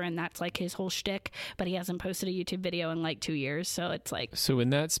explorer, and that's like his whole shtick, but he hasn't posted a YouTube video in like 2 years, so it's like... So in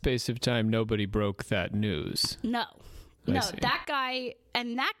that space of time, nobody broke that news. No, I see. that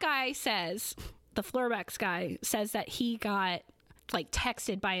guy says... The Flurbex guy says that he got like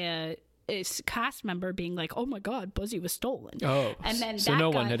texted by a cast member being like, oh my God, Buzzy was stolen. Oh, and then so no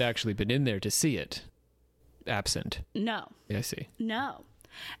one had actually been in there to see it. Absent. No. Yeah, I see. No.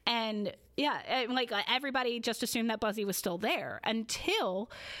 And yeah, and like everybody just assumed that Buzzy was still there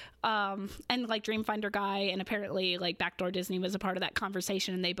until and like Dreamfinder Guy and apparently like Backdoor Disney was a part of that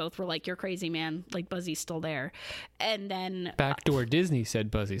conversation, and they both were like, "You're crazy, man. Like Buzzy's still there." And then Backdoor Disney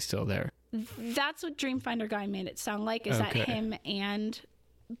said Buzzy's still there. That's what Dreamfinder Guy made it sound like, is that him and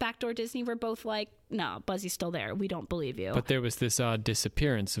Backdoor Disney were both like, "No, Buzzy's still there. We don't believe you." But there was this odd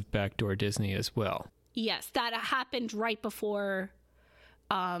disappearance of Backdoor Disney as well. Yes, that happened right before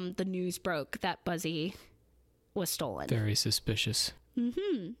the news broke that Buzzy was stolen. Very suspicious.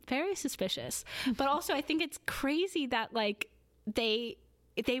 Very suspicious. But also, I think it's crazy that like they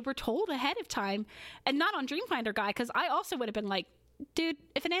were told ahead of time, and not on Dreamfinder Guy, because I also would have been like, dude,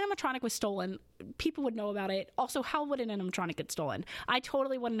 if an animatronic was stolen, people would know about it. Also, how would an animatronic get stolen? I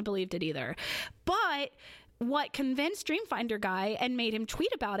totally wouldn't have believed it either. But what convinced Dreamfinder Guy and made him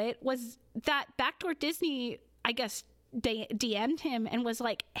tweet about it was that Backdoor Disney, I guess, DM'd him and was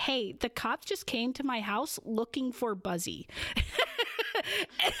like, "Hey, the cops just came to my house looking for Buzzy."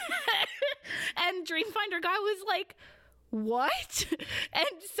 And Dreamfinder Guy was like, "What?"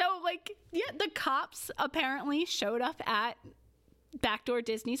 And so like, yeah, the cops apparently showed up at Backdoor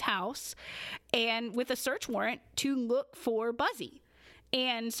Disney's house and with a search warrant to look for Buzzy.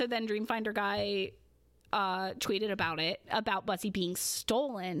 And so then Dreamfinder Guy tweeted about Buzzy being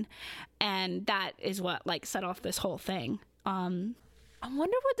stolen, and that is what like set off this whole thing. I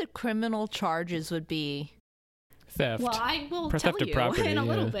wonder what the criminal charges would be. Theft. Well, I will theft tell of you property, in a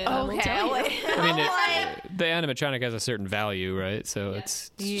little bit. I will tell you. I mean, the animatronic has a certain value, right? So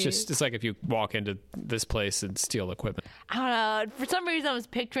it's like if you walk into this place and steal equipment. I don't know. For some reason, I was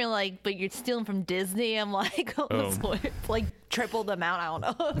picturing like, but you're stealing from Disney. I'm like, like triple the amount. I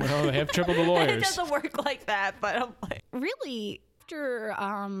don't know. Well, they have triple the lawyers. It doesn't work like that, but I'm like, really, after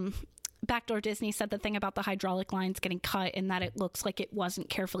Backdoor Disney said the thing about the hydraulic lines getting cut and that it looks like it wasn't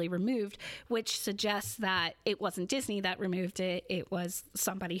carefully removed, which suggests that it wasn't Disney that removed it. It was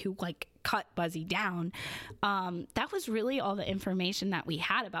somebody who like cut Buzzy down. That was really all the information that we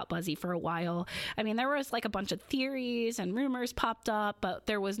had about Buzzy for a while. I mean, there was like a bunch of theories and rumors popped up, but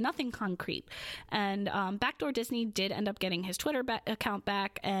there was nothing concrete. And Backdoor Disney did end up getting his Twitter account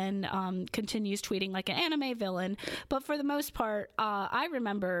back and continues tweeting like an anime villain. But for the most part, I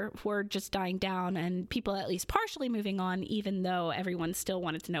remember word just dying down and people at least partially moving on, even though everyone still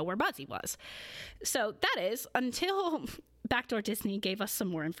wanted to know where Buzzy was. So that is until Backdoor Disney gave us some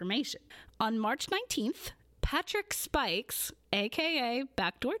more information. On March 19th, Patrick Spikes, aka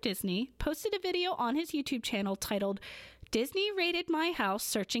Backdoor Disney, posted a video on his YouTube channel titled "Disney Raided My House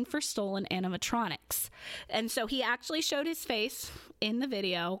Searching for Stolen Animatronics." And so he actually showed his face in the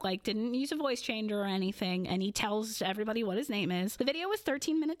video, like didn't use a voice changer or anything, and he tells everybody what his name is. The video was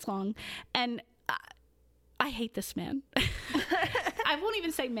 13 minutes long, and I hate this man. I won't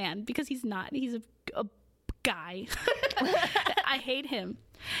even say man, because he's not. He's a guy. I hate him.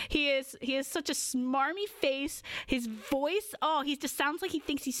 He has such a smarmy face. His voice, he just sounds like he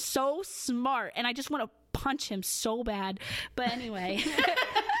thinks he's so smart, and I just want to punch him so bad. But anyway.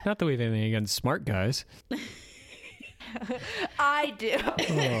 Not that we have anything against smart guys. I do.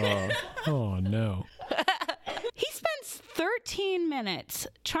 Oh no. He spends 13 minutes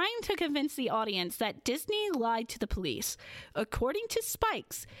trying to convince the audience that Disney lied to the police. According to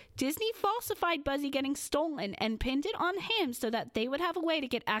Spikes, Disney falsified Buzzy getting stolen and pinned it on him so that they would have a way to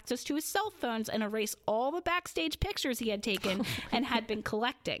get access to his cell phones and erase all the backstage pictures he had taken and had been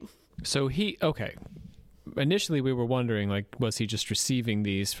collecting. So initially we were wondering, like, was he just receiving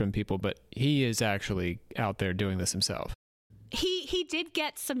these from people? But he is actually out there doing this himself. He did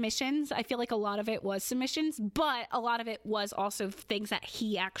get submissions. I feel like a lot of it was submissions, but a lot of it was also things that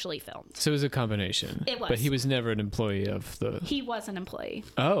he actually filmed. So it was a combination. It was. But he was never an employee of the... He was an employee.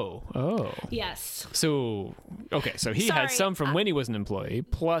 Oh. Yes. So, okay, so he had some from when he was an employee,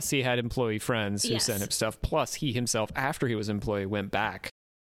 plus he had employee friends who sent him stuff, plus he himself, after he was an employee, went back.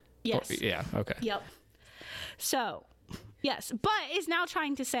 Yes. Yeah, okay. Yep. So, yes, but is now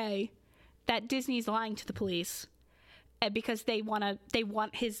trying to say that Disney's lying to the police because they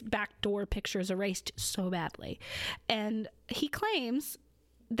want his backdoor pictures erased so badly. And he claims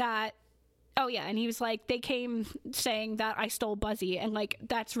that, and he was like, they came saying that I stole Buzzy, and like,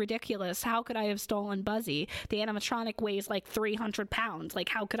 that's ridiculous. How could I have stolen Buzzy? The animatronic weighs like 300 pounds. Like,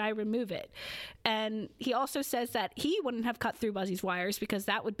 how could I remove it? And he also says that he wouldn't have cut through Buzzy's wires because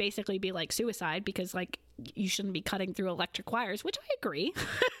that would basically be like suicide, because like, you shouldn't be cutting through electric wires, which I agree.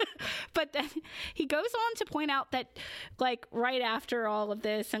 But then he goes on to point out that, like, right after all of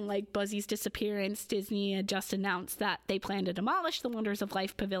this and, like, Buzzy's disappearance, Disney had just announced that they plan to demolish the Wonders of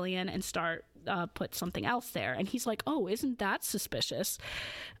Life Pavilion and start put something else there. And he's like, oh, isn't that suspicious?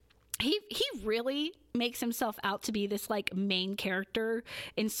 He really makes himself out to be this like main character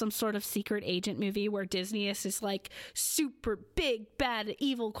in some sort of secret agent movie where Disney is this like super big bad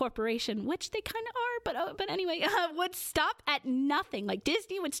evil corporation, which they kind of are, but anyway, would stop at nothing. Like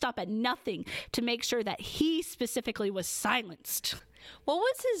Disney would stop at nothing to make sure that he specifically was silenced. What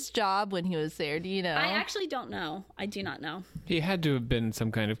was his job when he was there? Do you know? I actually don't know. I do not know. He had to have been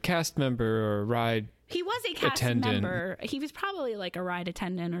some kind of cast member or ride. He was a cast attendant. member. He was probably like a ride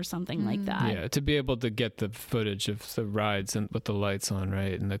attendant or something like that. Yeah, to be able to get the footage of the rides and with the lights on,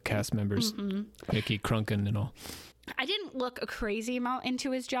 right? And the cast members, Mickey Crunkin and all. I didn't look a crazy amount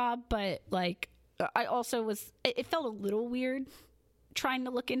into his job, but like I also was, it felt a little weird trying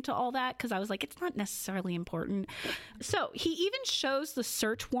to look into all that because I was like, it's not necessarily important. So he even shows the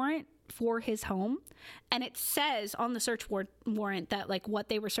search warrant for his home, and it says on the search warrant that like what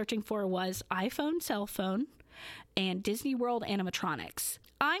they were searching for was iPhone, cell phone, and Disney World animatronics.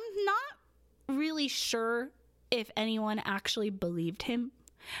 I'm not really sure if anyone actually believed him,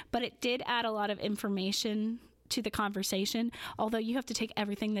 but it did add a lot of information to the conversation, although you have to take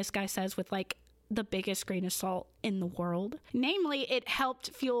everything this guy says with like the biggest grain of salt in the world. Namely, it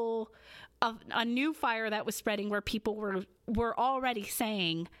helped fuel a new fire that was spreading where people were already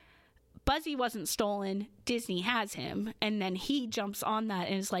saying Buzzy wasn't stolen, Disney has him. And then he jumps on that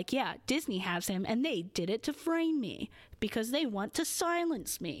and is like, yeah, Disney has him, and they did it to frame me because they want to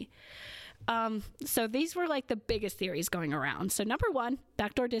silence me. So these were like the biggest theories going around. So number one,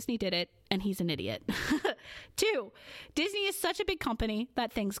 backdoor Disney did it, and he's an idiot. 2, Disney is such a big company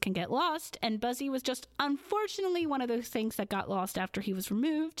that things can get lost, and Buzzy was just unfortunately one of those things that got lost after he was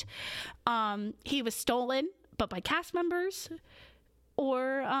removed. He was stolen, but by cast members,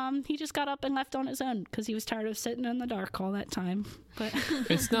 or he just got up and left on his own because he was tired of sitting in the dark all that time. But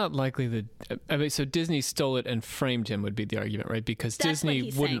it's not likely that... I mean, so Disney stole it and framed him would be the argument, right? Because That's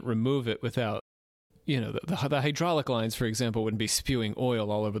Disney wouldn't remove it without... You know, the hydraulic lines, for example, wouldn't be spewing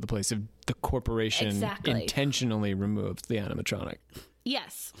oil all over the place if the corporation intentionally removed the animatronic.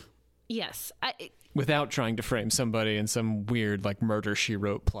 Yes. Without trying to frame somebody in some weird, like, murder she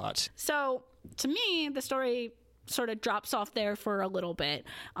wrote plot. So, to me, the story sort of drops off there for a little bit.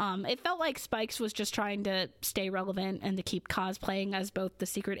 It felt like Spikes was just trying to stay relevant and to keep cosplaying as both the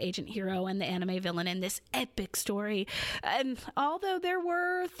secret agent hero and the anime villain in this epic story. And although there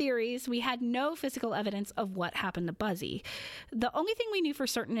were theories, we had no physical evidence of what happened to Buzzy. The only thing we knew for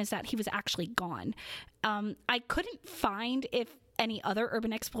certain is that he was actually gone. I couldn't find if any other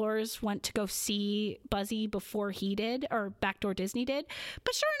urban explorers went to go see Buzzy before he did, or Backdoor Disney did.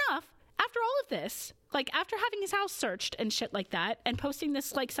 But sure enough, after all of this, like after having his house searched and shit like that and posting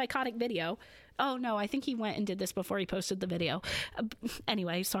this like psychotic video. Oh no, I think he went and did this before he posted the video.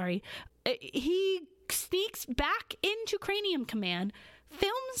 Anyway, sorry. He sneaks back into Cranium Command,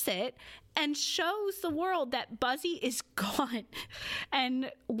 films it, and shows the world that Buzzy is gone.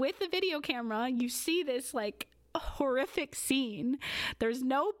 And with the video camera, you see this like horrific scene. There's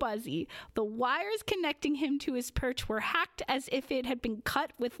no Buzzy. The wires connecting him to his perch were hacked as if it had been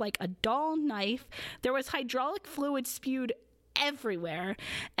cut with like a dull knife. There was hydraulic fluid spewed everywhere.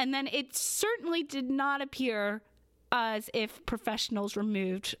 And then it certainly did not appear as if professionals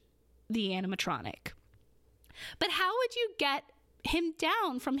removed the animatronic. But how would you get him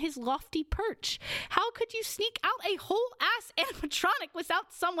down from his lofty perch? How could you sneak out a whole ass animatronic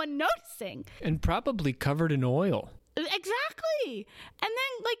without someone noticing? And probably covered in oil. Exactly. And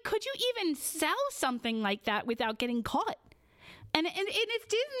then, like, could you even sell something like that without getting caught? And if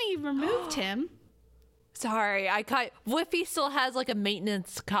Disney removed him... Sorry, I caught... Whiffy still has, like, a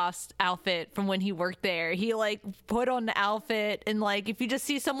maintenance cost outfit from when he worked there. He, like, put on the outfit, and, like, if you just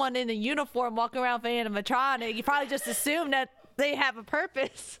see someone in a uniform walking around for animatronic, you probably just assume that they have a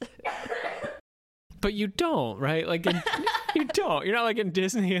purpose. But you don't, right? Like, you don't. You're not like in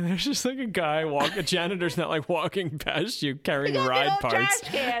Disney, and there's just like a guy a janitor's not like walking past you carrying ride parts.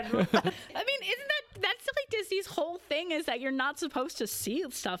 Trash can. I mean, that's like Disney's whole thing is that you're not supposed to see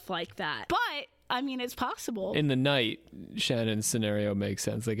stuff like that. But I mean, it's possible. In the night, Shannon's scenario makes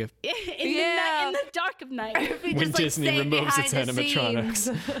sense. Like if in the dark of night, when just, Disney like, removes its behind the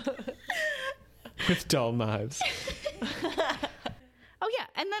animatronics with dull knives. Oh, yeah.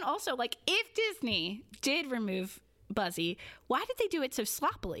 And then also, like, if Disney did remove Buzzy, why did they do it so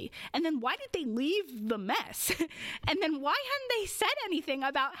sloppily? And then why did they leave the mess? And then why hadn't they said anything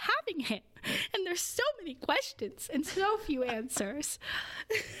about having him? And there's so many questions and so few answers.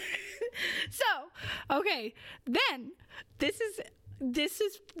 So, okay. Then, this is This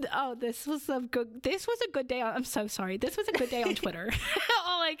was a good day on, I'm so sorry. This was a good day on Twitter.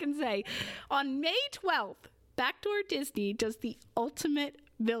 All I can say. On May 12th, Backdoor Disney does the ultimate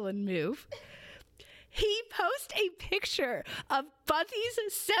villain move. He posts a picture of Buzzy's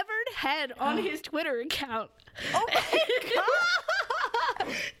severed head on his Twitter account. Oh my God!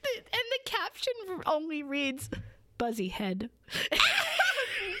 And the caption only reads, Buzzy head. Buzzy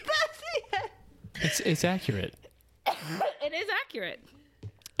head. It's accurate. It is accurate.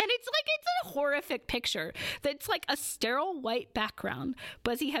 And it's a horrific picture. That's like a sterile white background.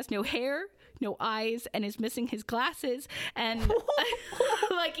 Buzzy has no hair, no eyes, and is missing his glasses, and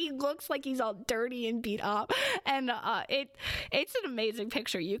like he looks like he's all dirty and beat up. And it's an amazing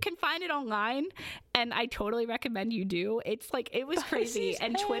picture. You can find it online, and I totally recommend you do. It's like, it was crazy,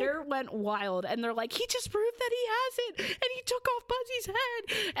 and Twitter went wild, and they're like, he just proved that he has it, and he took off Buzzy's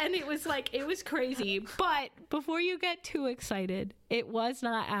head, and it was crazy. But before you get too excited, it was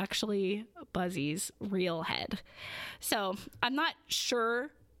not actually Buzzy's real head. So I'm not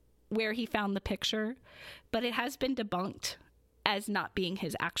sure where he found the picture, but it has been debunked as not being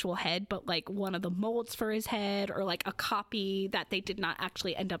his actual head, but like one of the molds for his head, or like a copy that they did not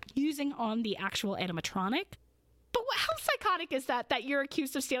actually end up using on the actual animatronic. But how psychotic is that you're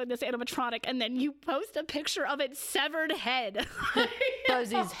accused of stealing this animatronic and then you post a picture of its severed head?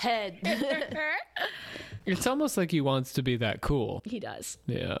 Buzzy's head. It's almost like he wants to be that cool. He does.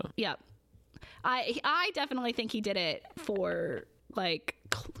 Yeah. Yep. I definitely think he did it for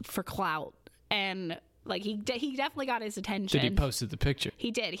clout, and like he definitely got his attention. Did he posted the picture?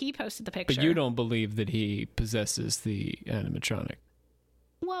 He did. He posted the picture. But you don't believe that he possesses the animatronic?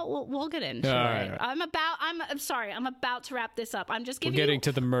 Well, we'll get into it. Right. I'm sorry. I'm about to wrap this up. I'm just giving We're getting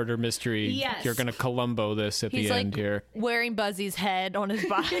to the murder mystery. Yes. You're going to Columbo this at the end here. Wearing Buzzy's head on his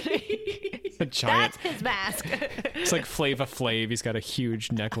body. A giant. That's his mask. It's like Flava Flav. He's got a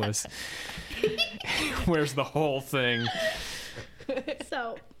huge necklace. Wears the whole thing.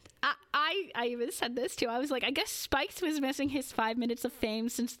 So I even said this too. I was like, I guess Spikes was missing his 5 minutes of fame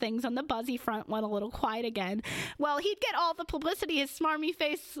since things on the Buzzy front went a little quiet again. Well, he'd get all the publicity his smarmy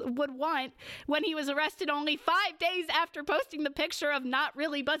face would want when he was arrested only 5 days after posting the picture of not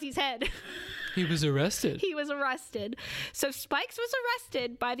really Buzzy's head. He was arrested. He was arrested. So Spikes was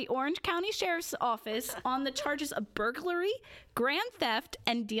arrested by the Orange County Sheriff's Office on the charges of burglary, grand theft,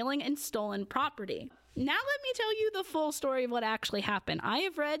 and dealing in stolen property. Now let me tell you the full story of what actually happened. I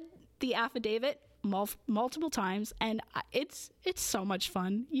have read the affidavit multiple times, and it's so much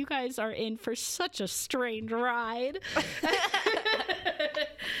fun. You guys are in for such a strange ride.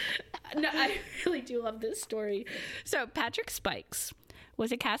 No, I really do love this story. So Patrick Spikes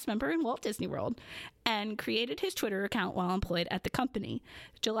was a cast member in Walt Disney World and created his Twitter account while employed at the company.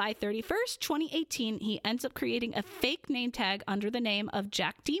 July 31st, 2018, he ends up creating a fake name tag under the name of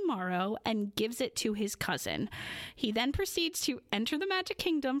Jack D. Morrow and gives it to his cousin. He then proceeds to enter the Magic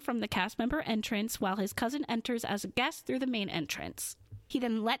Kingdom from the cast member entrance while his cousin enters as a guest through the main entrance. He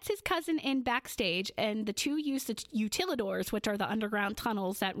then lets his cousin in backstage, and the two use the utilidors, which are the underground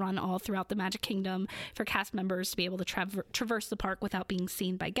tunnels that run all throughout the Magic Kingdom for cast members to be able to traverse the park without being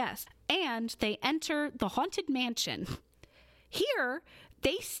seen by guests. And they enter the Haunted Mansion. Here,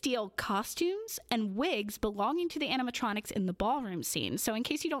 they steal costumes and wigs belonging to the animatronics in the ballroom scene. So in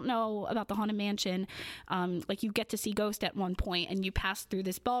case you don't know about the Haunted Mansion, like you get to see Ghost at one point, and you pass through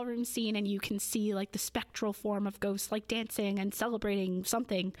this ballroom scene and you can see like the spectral form of Ghost like dancing and celebrating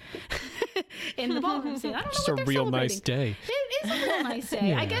something in the ballroom scene. I don't know Just what a they're real celebrating. Nice day. It is a real nice day.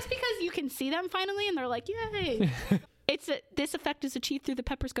 Yeah. I guess because you can see them finally and they're like, yay. This effect is achieved through the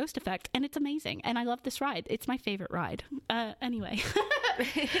Pepper's Ghost effect, and it's amazing. And I love this ride. It's my favorite ride. Anyway.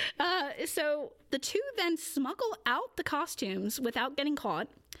 So the two then smuggle out the costumes without getting caught.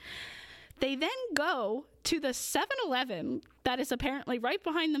 They then go to the 7-Eleven that is apparently right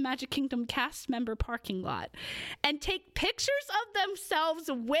behind the Magic Kingdom cast member parking lot and take pictures of themselves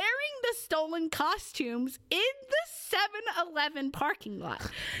wearing the stolen costumes in the 7-Eleven parking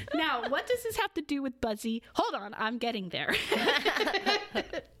lot. Now, what does this have to do with Buzzy? Hold on, I'm getting there.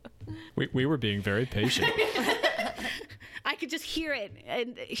 We were being very patient. I could just hear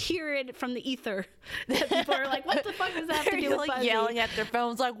it from the ether. That people are like, what the fuck does that have to do They're with like Buzzy? yelling at their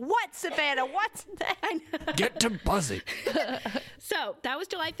phones like, what, Savannah? What's that? Get to Buzzy. So that was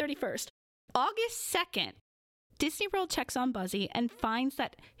July 31st. August 2nd, Disney World checks on Buzzy and finds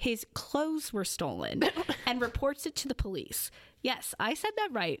that his clothes were stolen and reports it to the police. Yes, I said that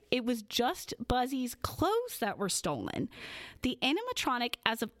right. It was just Buzzy's clothes that were stolen. The animatronic,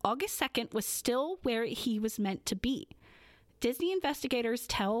 as of August 2nd, was still where he was meant to be. Disney investigators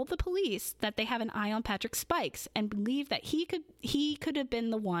tell the police that they have an eye on Patrick Spikes and believe that he could have been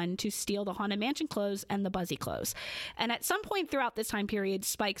the one to steal the Haunted Mansion clothes and the Buzzy clothes. And at some point throughout this time period,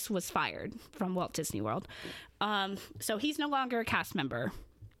 Spikes was fired from Walt Disney World. So he's no longer a cast member.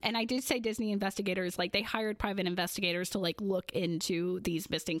 And I did say Disney investigators, like, they hired private investigators to, like, look into these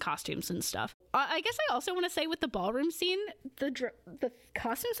missing costumes and stuff. I guess I also want to say with the ballroom scene, the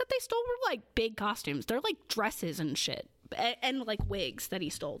costumes that they stole were, like, big costumes. They're, like, dresses and shit. And, like, wigs that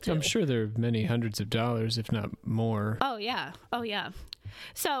he stole, too. I'm sure they're many hundreds of dollars, if not more. Oh, yeah. Oh, yeah.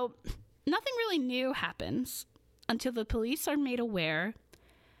 So nothing really new happens until the police are made aware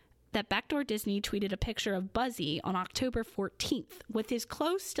that Backdoor Disney tweeted a picture of Buzzy on October 14th with his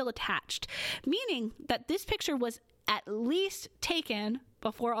clothes still attached, meaning that this picture was at least taken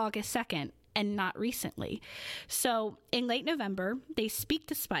before August 2nd and not recently. So in late November, they speak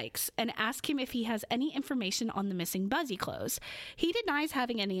to Spikes and ask him if he has any information on the missing Buzzy clothes. He denies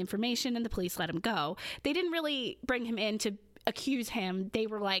having any information and the police let him go. They didn't really bring him in to accuse him. They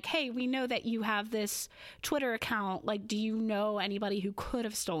were like, hey, we know that you have this Twitter account. Like, do you know anybody who could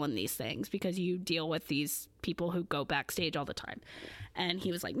have stolen these things? Because you deal with these people who go backstage all the time. And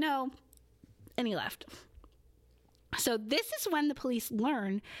he was like, no. And he left. So this is when the police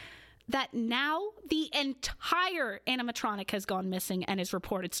learn that now the entire animatronic has gone missing and is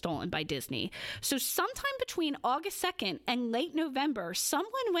reported stolen by Disney. So sometime between August 2nd and late November,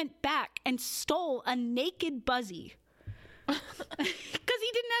 someone went back and stole a naked Buzzy. Because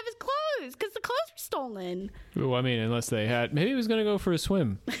he didn't have his clothes, because the clothes were stolen. Well, I mean, unless they had, maybe he was going to go for a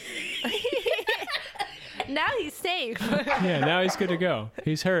swim. Now he's safe. Yeah, now he's good to go.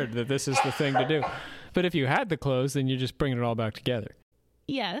 He's heard that this is the thing to do. But if you had the clothes, then you're just bringing it all back together.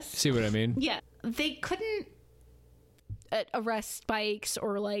 Yes. See what I mean? Yeah. They couldn't arrest Spikes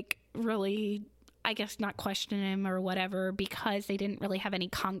or, like, really, I guess, not question him or whatever, because they didn't really have any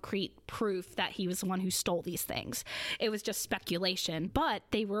concrete proof that he was the one who stole these things. It was just speculation, but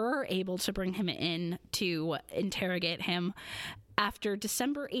they were able to bring him in to interrogate him after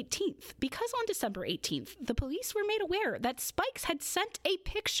December 18th, because on December 18th, the police were made aware that Spikes had sent a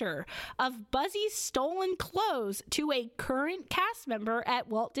picture of Buzzy's stolen clothes to a current cast member at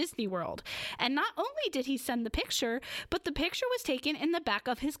Walt Disney World. And not only did he send the picture, but the picture was taken in the back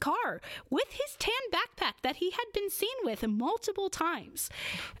of his car with his tan backpack that he had been seen with multiple times.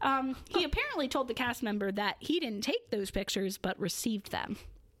 He apparently told the cast member that he didn't take those pictures, but received them.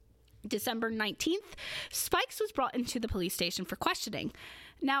 December 19th, Spikes was brought into the police station for questioning.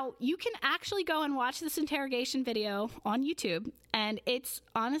 Now, you can actually go and watch this interrogation video on YouTube, and it's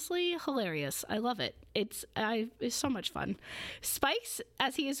honestly hilarious. I love it. It's so much fun. Spikes,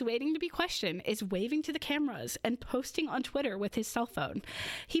 as he is waiting to be questioned, is waving to the cameras and posting on Twitter with his cell phone.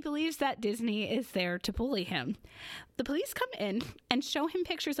 He believes that Disney is there to bully him. The police come in and show him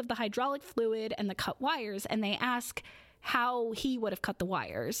pictures of the hydraulic fluid and the cut wires, and they ask how he would have cut the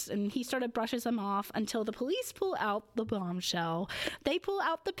wires, and he sort of brushes them off until the police pull out the bombshell. They pull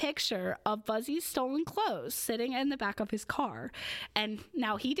out the picture of Buzzy's stolen clothes sitting in the back of his car, and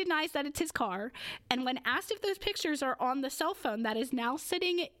now he denies that it's his car, and when asked if those pictures are on the cell phone that is now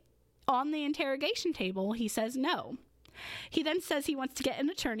sitting on the interrogation table, he says no. He then says he wants to get an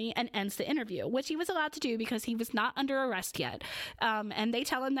attorney and ends the interview, which he was allowed to do because he was not under arrest yet, and they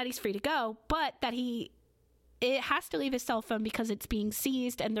tell him that he's free to go, but that it has to leave his cell phone because it's being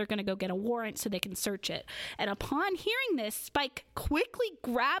seized and they're going to go get a warrant so they can search it. And upon hearing this, Spike quickly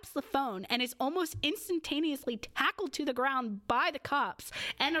grabs the phone and is almost instantaneously tackled to the ground by the cops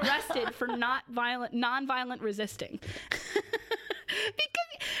and arrested for non-violent resisting. Because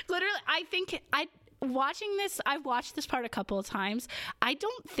literally, I've watched this part a couple of times. I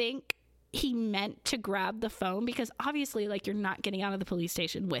don't think he meant to grab the phone because obviously, like, you're not getting out of the police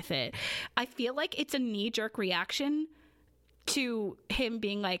station with it. I feel like it's a knee-jerk reaction to him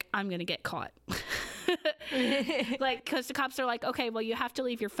being like, I'm gonna get caught. Like, because the cops are like, okay, well, you have to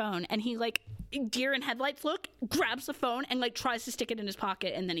leave your phone, and he, like, deer in headlights look, grabs the phone and, like, tries to stick it in his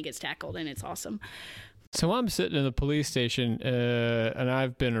pocket, and then he gets tackled, and it's awesome. So I'm sitting in the police station, and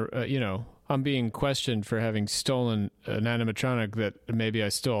I've been, I'm being questioned for having stolen an animatronic that maybe I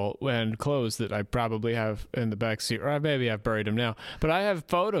stole and clothes that I probably have in the backseat, or maybe I've buried them now. But I have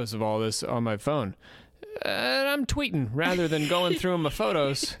photos of all this on my phone. And I'm tweeting rather than going through my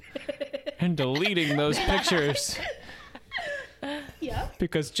photos and deleting those pictures. Yeah.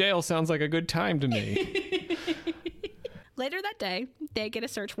 Because jail sounds like a good time to me. Later that day, they get a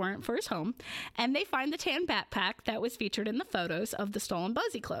search warrant for his home, and they find the tan backpack that was featured in the photos of the stolen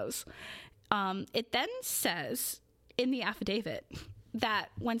Buzzy clothes. It then says in the affidavit that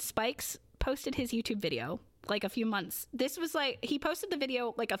when Spikes posted his YouTube video like a few months. This was like, he posted the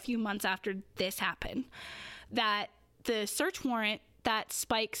video like a few months after this happened, that the search warrant that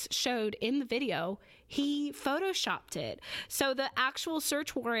Spikes showed in the video, he photoshopped it. So the actual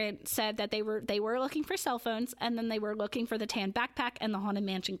search warrant said that they were looking for cell phones, and then they were looking for the tan backpack and the Haunted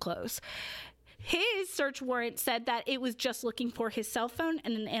Mansion clothes. His search warrant said that it was just looking for his cell phone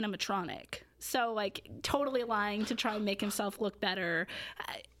and an animatronic. So, like, totally lying to try and make himself look better.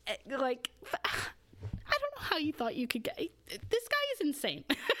 Like, I don't know how you thought you could get... This guy is insane.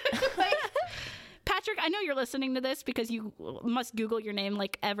 Like, Patrick, I know you're listening to this because you must Google your name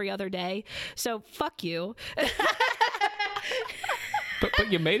like every other day. So, fuck you.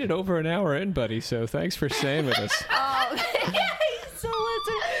 But you made it over an hour in, buddy, so thanks for staying with us. So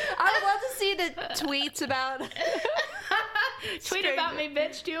listen, I would love to see the tweets about... Tweet about me,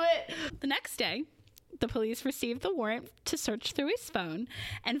 bitch, do it. The next day, the police received the warrant to search through his phone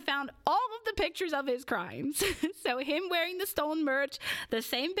and found all of the pictures of his crimes. So him wearing the stolen merch, the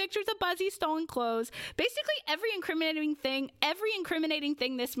same pictures of Buzzy's stolen clothes, basically every incriminating thing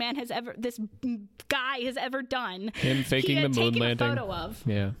this guy has ever done. Him faking the moon landing. A photo of.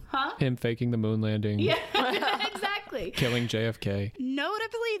 Yeah. Huh? Him faking the moon landing. Yeah, exactly. Killing JFK.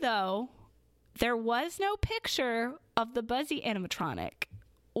 Notably, though, there was no picture of the Buzzy animatronic,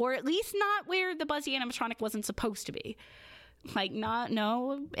 or at least not where the Buzzy animatronic wasn't supposed to be. Like,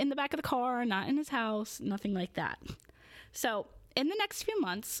 no, in the back of the car, not in his house, nothing like that. So, in the next few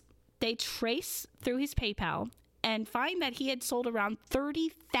months, they trace through his PayPal and find that he had sold around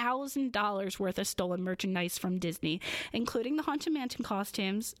 $30,000 worth of stolen merchandise from Disney, including the Haunted Mansion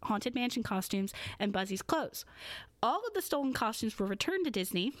costumes, and Buzzy's clothes. All of the stolen costumes were returned to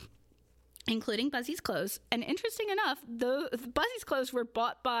Disney, including Buzzy's clothes. And interesting enough, Buzzy's clothes were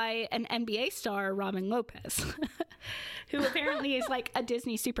bought by an NBA star, Robin Lopez, who apparently is like a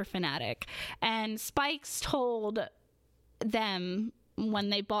Disney super fanatic. And Spikes told them when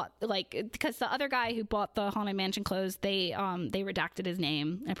they bought, like, because the other guy who bought the Haunted Mansion clothes, they redacted his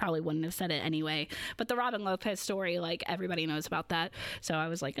name. I probably wouldn't have said it anyway. But the Robin Lopez story, like, everybody knows about that. So I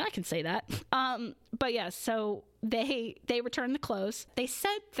was like, I can say that. But yeah, so they returned the clothes. They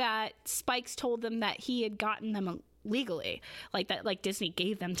said that Spikes told them that he had gotten them legally, like that, like Disney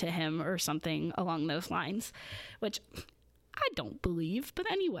gave them to him or something along those lines, which I don't believe.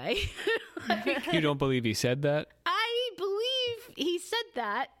 But anyway. You don't believe he said that? I believe he said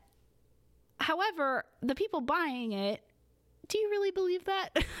that. However, the people buying it, do you really believe that?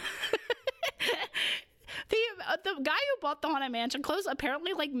 The guy who bought the Haunted Mansion clothes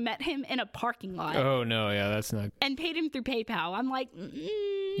apparently like met him in a parking lot. Oh no, yeah, that's not. And paid him through PayPal. I'm like,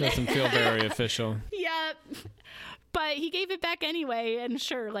 Doesn't feel very official. Yeah, but he gave it back anyway, and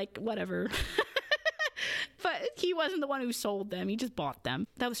sure, like whatever. But he wasn't the one who sold them. He just bought them.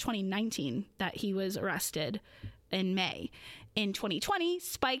 That was 2019 that he was arrested in May. In 2020,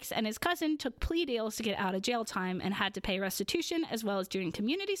 Spikes and his cousin took plea deals to get out of jail time and had to pay restitution, as well as doing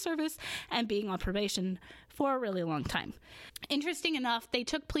community service and being on probation for a really long time. Interesting enough, they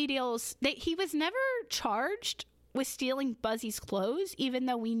took plea deals. He was never charged with stealing Buzzy's clothes, even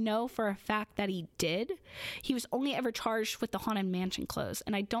though we know for a fact that he did. He was only ever charged with the Haunted Mansion clothes,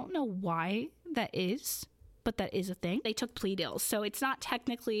 and I don't know why that is, but that is a thing. They took plea deals, so it's not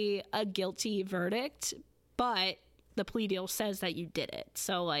technically a guilty verdict, but the plea deal says that you did it.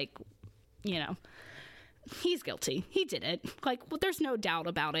 So, like, you know, he's guilty. He did it. Like, well, there's no doubt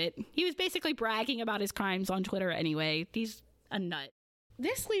about it. He was basically bragging about his crimes on Twitter anyway. He's a nut.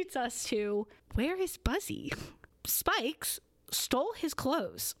 This leads us to, where is Buzzy? Spikes stole his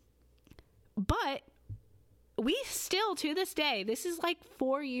clothes. But we still, to this day, this is like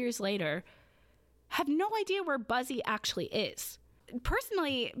 4 years later, have no idea where Buzzy actually is.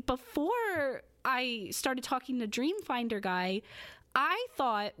 Personally, before I started talking to Dreamfinder guy, I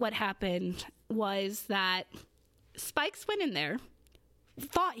thought what happened was that Spikes went in there,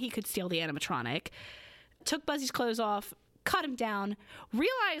 thought he could steal the animatronic, took Buzzy's clothes off, cut him down,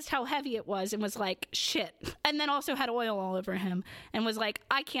 realized how heavy it was and was like, shit. And then also had oil all over him and was like,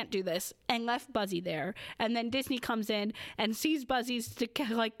 I can't do this, and left Buzzy there. And then Disney comes in and sees Buzzy's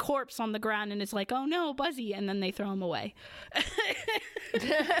like corpse on the ground and is like, oh no, Buzzy. And then they throw him away.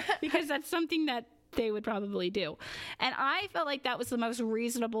 Because that's something that they would probably do. And I felt like that was the most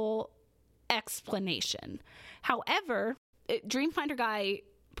reasonable explanation. However, Dreamfinder guy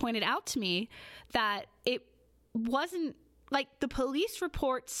pointed out to me that it wasn't, like, the police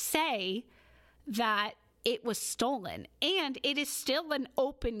reports say that it was stolen, and it is still an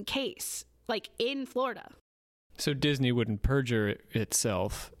open case, like, in Florida. So Disney wouldn't perjure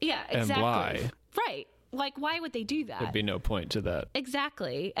itself, yeah, exactly, and lie. Right. like, why would they do that? There'd be no point to that.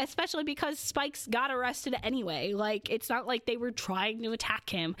 Exactly. Especially because Spikes got arrested anyway. Like, it's not like they were trying to attack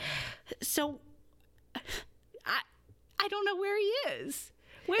him. So, I don't know where he is.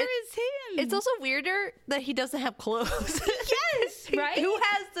 Where is him? It's also weirder that he doesn't have clothes. Yes, right? Who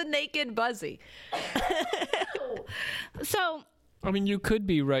has the naked Buzzy? So, I mean, you could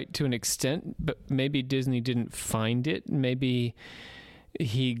be right to an extent, but maybe Disney didn't find it. Maybe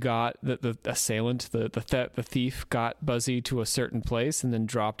he got the assailant, the thief got Buzzy to a certain place and then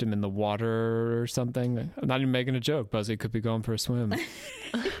dropped him in the water or something. I'm not even making a joke. Buzzy could be going for a swim.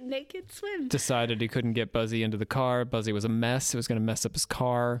 naked swim. Decided he couldn't get Buzzy into the car. Buzzy was a mess. It was going to mess up his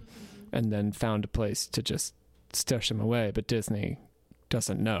car. And then found a place to just stash him away. But Disney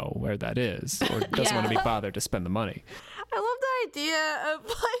doesn't know where that is or doesn't want to be bothered to spend the money. I love the idea of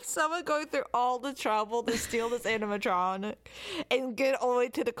like someone going through all the trouble to steal this animatronic and get all the way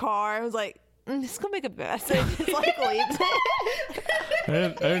to the car. I was like, this is gonna make a mess. And just like leaves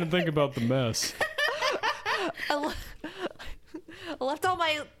it. I didn't think about the mess. I left all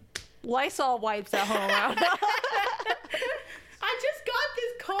my Lysol wipes at home. I just got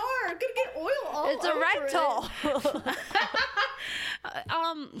this car. I'm gonna get oil all It's a rental.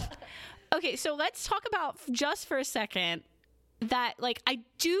 Okay, so let's talk about just for a second that, like, I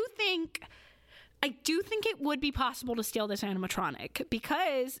do think it would be possible to steal this animatronic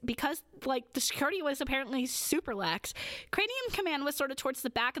because like the security was apparently super lax. Cranium Command was sort of towards the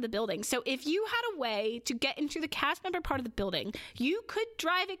back of the building. So if you had a way to get into the cast member part of the building, you could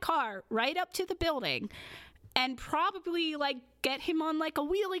drive a car right up to the building and probably like get him on like a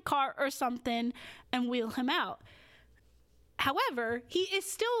wheelie cart or something and wheel him out. However, he is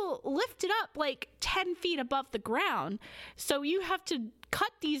still lifted up like 10 feet above the ground. So you have to cut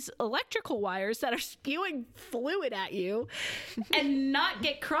these electrical wires that are spewing fluid at you and not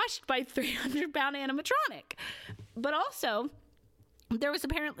get crushed by 300-pound animatronic. But also, there was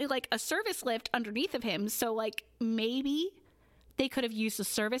apparently like a service lift underneath of him. So like maybe they could have used the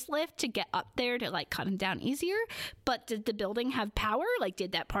service lift to get up there to like cut him down easier. But did the building have power? Like,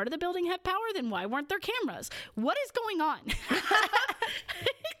 did that part of the building have power? Then why weren't there cameras? What is going on?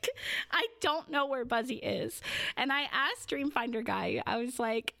 I don't know where Buzzy is. And I asked Dreamfinder Guy, I was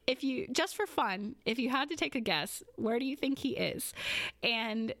like, if you, just for fun, if you had to take a guess, where do you think he is?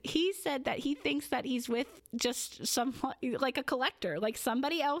 And he said that he thinks that he's with just some, like a collector, like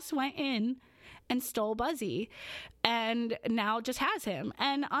somebody else went in and stole Buzzy and now just has him.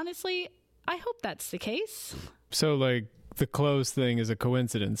 And honestly, I hope that's the case. So like the clothes thing is a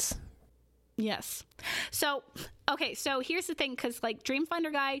coincidence. Yes. So, okay, so here's the thing, because like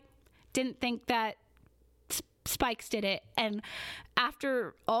Dreamfinder Guy didn't think that Spikes did it. And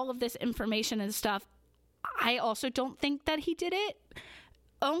after all of this information and stuff, I also don't think that he did it.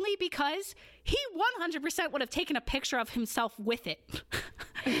 Only because he 100% would have taken a picture of himself with it.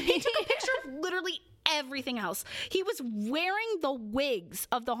 He took a picture of literally everything else. He was wearing the wigs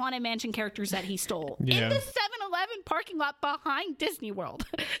of the Haunted Mansion characters that he stole in the 7-Eleven parking lot behind Disney World.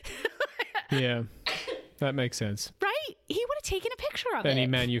 Yeah, that makes sense. Right? He would have taken a picture of it. Then he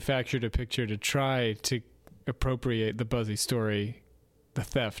manufactured a picture to try to appropriate the Buzzy story, the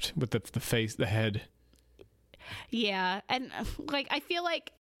theft with the face, the head. Yeah, and like I feel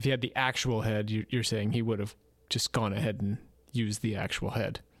like if he had the actual head, you're saying he would have just gone ahead and used the actual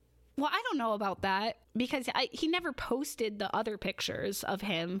head. Well, I don't know about that because he never posted the other pictures of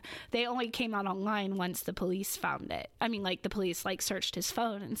him. They only came out online once the police found it. I mean, like the police like searched his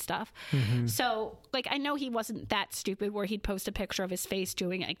phone and stuff. Mm-hmm. So like I know he wasn't that stupid where he'd post a picture of his face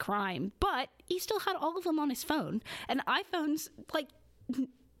doing a crime, but he still had all of them on his phone. And iPhones like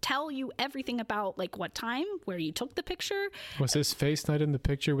tell you everything about like what time, where you took the picture. Was his face not in the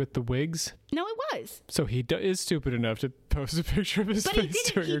picture with the wigs? No, it was. So he is stupid enough to post a picture of his face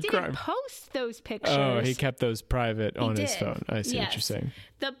during a crime. He didn't post those pictures. Oh, he kept those private on his phone. I see what you're saying.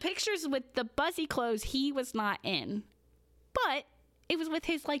 The pictures with the Buzzy clothes he was not in, but it was with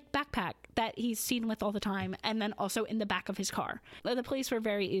his like backpack that he's seen with all the time, and then also in the back of his car. The police were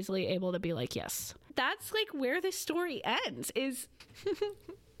very easily able to be like, yes. That's like where this story ends, is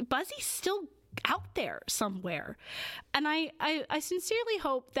Buzzy's still out there somewhere. And I sincerely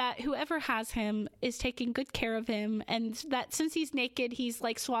hope that whoever has him is taking good care of him, and that since he's naked, he's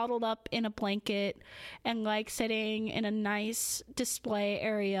like swaddled up in a blanket and like sitting in a nice display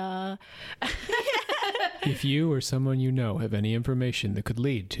area. If you or someone you know have any information that could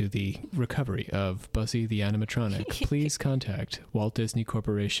lead to the recovery of Buzzy the animatronic, please contact Walt Disney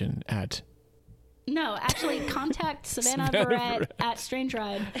Corporation at No, actually, contact Savannah Barrett at Strange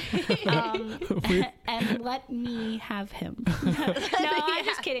Ride and let me have him. No, I'm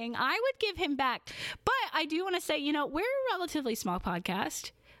just kidding. I would give him back. But I do want to say, we're a relatively small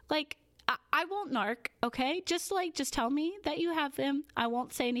podcast. Like, I won't narc, okay? Just tell me that you have him. I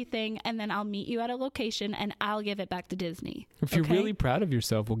won't say anything, and then I'll meet you at a location, and I'll give it back to Disney. If you're really proud of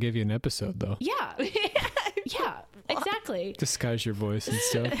yourself, we'll give you an episode, though. Yeah. Yeah, exactly. Disguise your voice and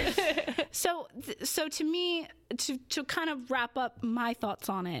stuff. So to me, to kind of wrap up my thoughts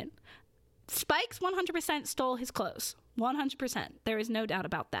on it, Spikes 100% stole his clothes. 100%. There is no doubt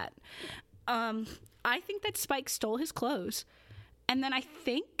about that. I think that Spikes stole his clothes. And then I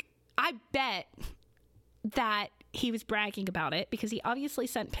bet that he was bragging about it because he obviously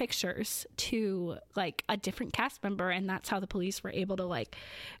sent pictures to like a different cast member, and that's how the police were able to like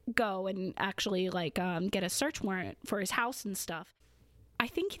go and actually like get a search warrant for his house and stuff. I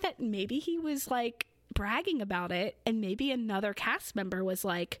think that maybe he was like bragging about it, and maybe another cast member was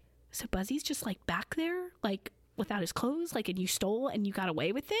like, so Buzzy's just like back there like without his clothes, like, and you stole and you got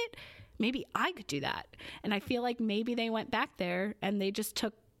away with it. Maybe I could do that. And I feel like maybe they went back there and they just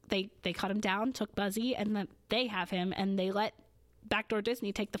took They cut him down, took Buzzy, and then they have him, and they let Backdoor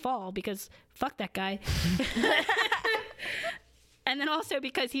Disney take the fall because fuck that guy. And then also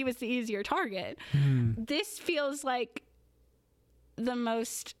because he was the easier target. This feels like the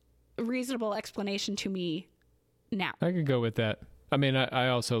most reasonable explanation to me now. I could go with that. I mean, I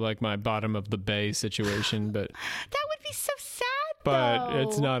also like my bottom of the bay situation, but... That would be so sad, but though.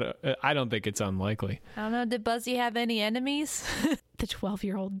 it's not... I don't think it's unlikely. I don't know. Did Buzzy have any enemies? The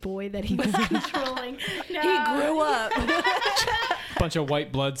 12-year-old boy that he was controlling. No. He grew up. Bunch of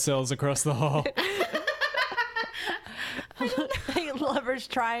white blood cells across the hall. Lovers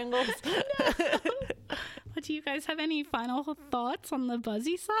triangles. Do you guys have any final thoughts on the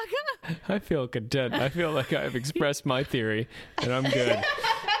Buzzy saga? I feel content. I feel like I've expressed my theory, and I'm good.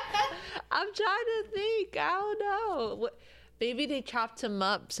 I'm trying to think. I don't know. Maybe they chopped him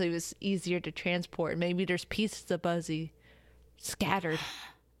up so he was easier to transport. Maybe there's pieces of Buzzy scattered.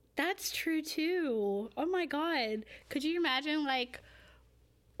 That's true too. Oh my god. Could you imagine like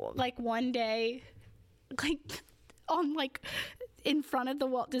one day like on like in front of the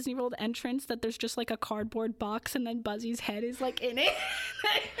Walt Disney World entrance that there's just like a cardboard box and then Buzzy's head is like in it.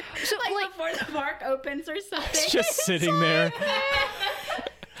 So like before the park opens or something. It's just sitting there.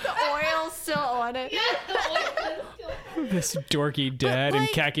 The oil's still on it. Yeah, the oil is still. This dorky dad in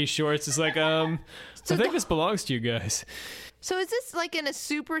khaki shorts is like, I think this belongs to you guys. So is this like in a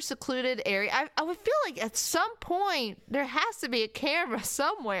super secluded area? I would feel like at some point there has to be a camera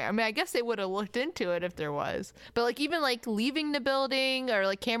somewhere. I mean, I guess they would have looked into it if there was. But like even like leaving the building or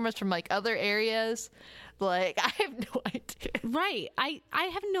like cameras from like other areas, like I have no idea. Right. I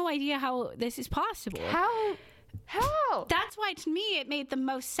have no idea how this is possible. How? That's why to me it made the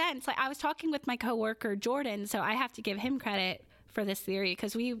most sense. Like I was talking with my coworker Jordan, so I have to give him credit for this theory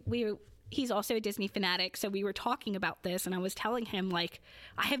because he's also a Disney fanatic, so we were talking about this, and I was telling him, like,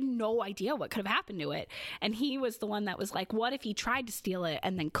 I have no idea what could have happened to it. And he was the one that was like, what if he tried to steal it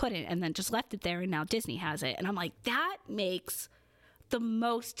and then couldn't, and then just left it there, and now Disney has it? And I'm like, that makes the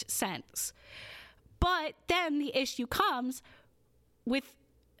most sense. But then the issue comes with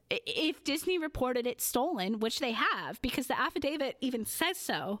if Disney reported it stolen, which they have, because the affidavit even says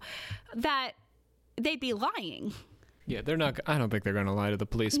so, that they'd be lying. Yeah, they're not. I don't think they're going to lie to the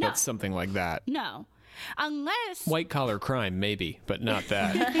police about something like that. No. Unless... White collar crime, maybe, but not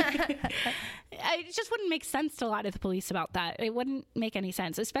that. It just wouldn't make sense to lie to the police about that. It wouldn't make any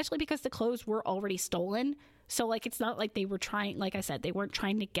sense, especially because the clothes were already stolen. So, like, it's not like they were trying... Like I said, they weren't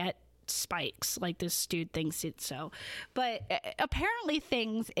trying to get Spikes like this dude thinks it so. But apparently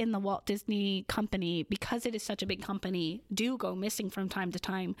things in the Walt Disney Company, because it is such a big company, do go missing from time to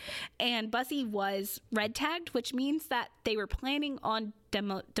time. And Buzzy was red tagged, which means that they were planning on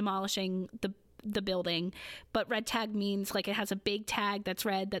demolishing the building, but red tag means like it has a big tag that's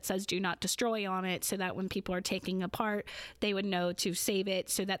red that says do not destroy on it, so that when people are taking apart they would know to save it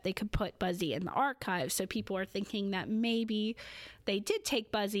so that they could put Buzzy in the archive. So people are thinking that maybe they did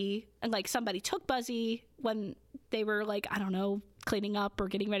take Buzzy, and like somebody took Buzzy when they were like, I don't know, cleaning up or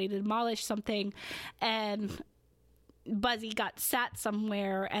getting ready to demolish something, and Buzzy got sat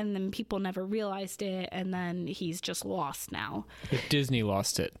somewhere and then people never realized it, and then he's just lost now. If Disney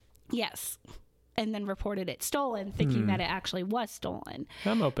lost it. Yes. And then reported it stolen, thinking that it actually was stolen.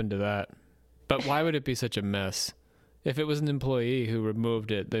 I'm open to that. But why would it be such a mess? If it was an employee who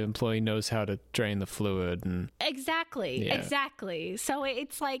removed it, the employee knows how to drain the fluid. And Exactly. So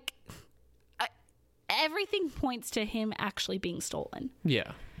it's like everything points to him actually being stolen.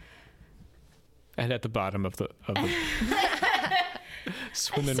 Yeah. And at the bottom of the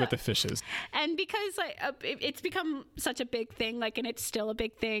swimming with the fishes. And because it's become such a big thing, like, and it's still a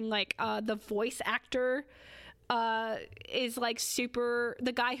big thing, like, the voice actor is like super,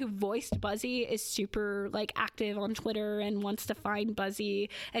 the guy who voiced Buzzy is super like active on Twitter and wants to find Buzzy,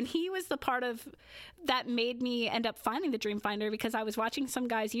 and he was the part of that made me end up finding the Dreamfinder, because I was watching some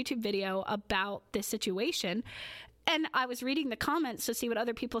guy's YouTube video about this situation, and I was reading the comments to see what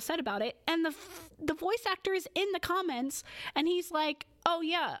other people said about it, and the voice actor is in the comments, and he's like, oh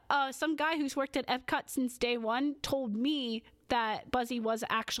yeah, some guy who's worked at Epcot since day one told me that Buzzy was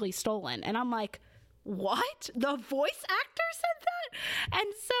actually stolen. And I'm like, what? The voice actor said that?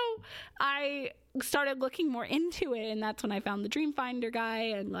 And so I started looking more into it, and that's when I found the Dreamfinder guy,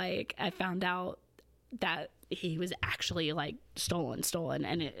 and like I found out that he was actually like stolen,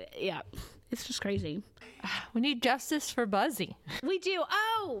 and it's just crazy. We need justice for Buzzy. We do.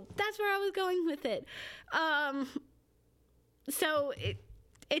 Oh, that's where I was going with it. So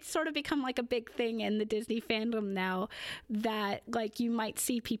it's sort of become like a big thing in the Disney fandom now, that like you might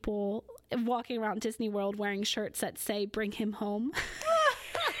see people walking around Disney World wearing shirts that say "Bring him home."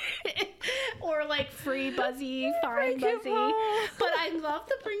 Or like "Free Buzzy, find Buzzy." But I love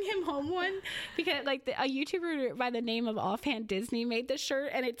the "Bring him home" one, because like a YouTuber by the name of Offhand Disney made the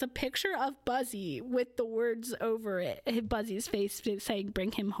shirt, and it's a picture of Buzzy with the words over it, Buzzy's face saying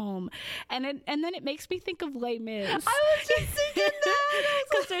 "Bring him home," and then it makes me think of Les Mis. I was just thinking that,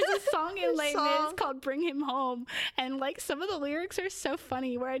 because there's a song in Les Mis called "Bring Him Home," and like some of the lyrics are so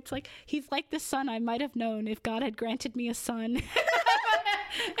funny, where it's like, he's like the son I might have known if God had granted me a son.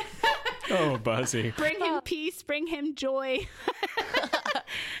 Oh, Buzzy. Bring him peace, bring him joy.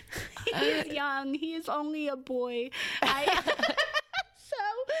 He is young. He is only a boy. So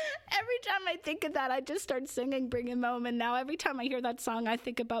every time I think of that, I just start singing "Bring Him Home," and now every time I hear that song, I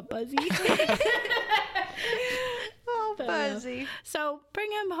think about Buzzy. Oh, Buzzy. So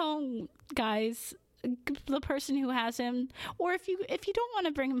bring him home, guys. The person who has him, or if you don't want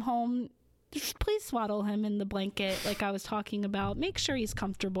to bring him home, just please swaddle him in the blanket like I was talking about. Make sure he's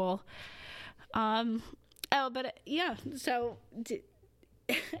comfortable. So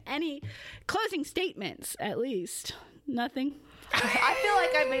any closing statements, at least? Nothing? I feel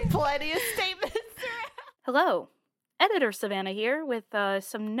like I made plenty of statements. Hello, Editor Savannah here with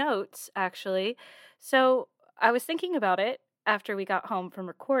some notes, actually. So I was thinking about it after we got home from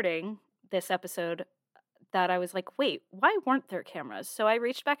recording this episode, that I was like, wait, why weren't there cameras? So I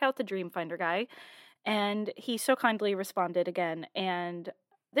reached back out to Dreamfinder guy, and he so kindly responded again, and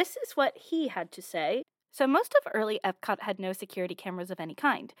this is what he had to say. So most of early Epcot had no security cameras of any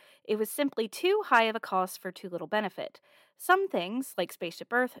kind. It was simply too high of a cost for too little benefit. Some things, like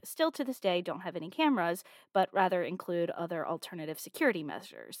Spaceship Earth, still to this day don't have any cameras, but rather include other alternative security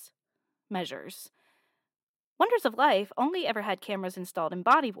measures. Wonders of Life only ever had cameras installed in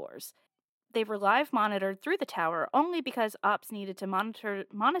Body Wars. They were live monitored through the tower only because ops needed to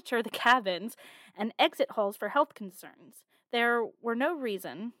monitor the cabins and exit halls for health concerns. There were no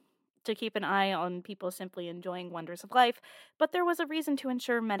reason to keep an eye on people simply enjoying Wonders of Life, but there was a reason to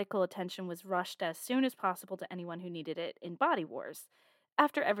ensure medical attention was rushed as soon as possible to anyone who needed it in Body Wars.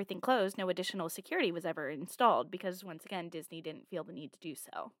 After everything closed, no additional security was ever installed because, once again, Disney didn't feel the need to do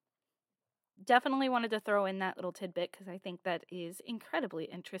so. Definitely wanted to throw in that little tidbit because I think that is incredibly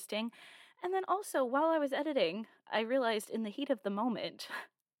interesting. And then also, while I was editing, I realized in the heat of the moment,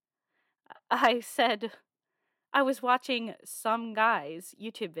 I said I was watching some guy's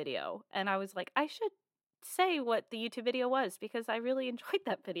YouTube video, and I was like, I should say what the YouTube video was because I really enjoyed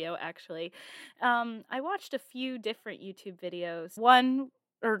that video, actually. I watched a few different YouTube videos.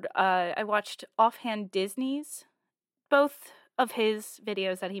 I watched Offhand Disney's, both of his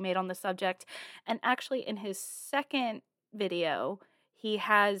videos that he made on the subject, and actually in his second video, he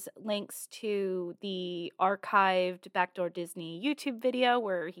has links to the archived Backdoor Disney YouTube video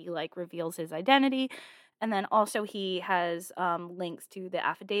where he reveals his identity. And then also he has links to the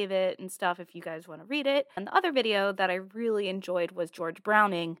affidavit and stuff if you guys want to read it. And the other video that I really enjoyed was George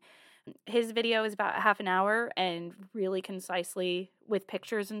Browning. His video is about half an hour and really concisely with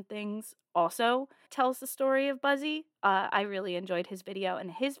pictures and things also tells the story of Buzzy. I really enjoyed his video, and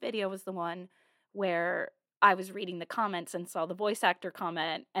his video was the one where I was reading the comments and saw the voice actor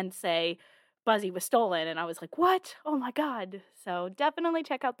comment and say Buzzy was stolen, and I was like, what? Oh my god. So definitely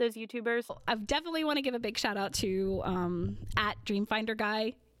check out those YouTubers. I definitely want to give a big shout out to at Dreamfinder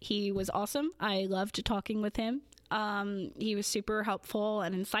Guy. He was awesome. I loved talking with him. He was super helpful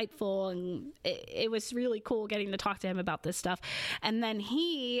and insightful, and it was really cool getting to talk to him about this stuff. And then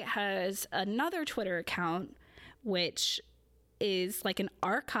he has another Twitter account, which is like an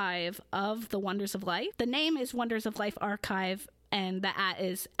archive of the Wonders of Life. The name is Wonders of Life Archive, and the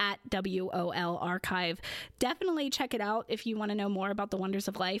is at WOL Archive. Definitely check it out if you want to know more about the Wonders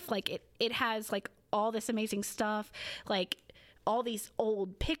of Life. Like it has like all this amazing stuff, like all these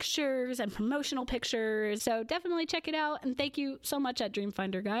old pictures and promotional pictures. So definitely check it out. And thank you so much at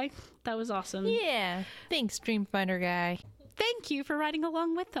Dreamfinder Guy. That was awesome. Yeah. Thanks, Dreamfinder Guy. Thank you for riding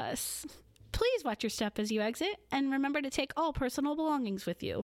along with us. Please watch your step as you exit, and remember to take all personal belongings with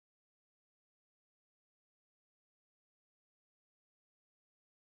you.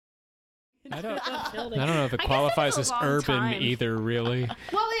 I don't know if it qualifies as urban either, really.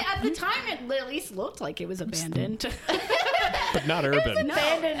 Well, at the time, it at least looked like it was abandoned. But not urban.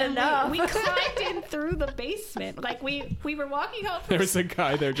 Abandoned enough. We climbed in through the basement. Like, we were walking out. There was a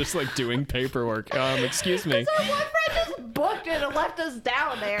guy there just, like, doing paperwork. Excuse me. So one friend just booked it and left us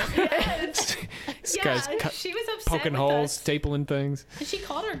down there. This guy's she was upset poking with holes, us. stapling things. She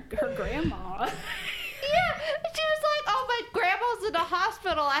called her grandma. Yeah, she was like, "Oh, my grandma's in the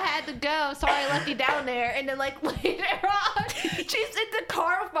hospital. I had to go. Sorry, I left you down there." And then, like, later on, she's in the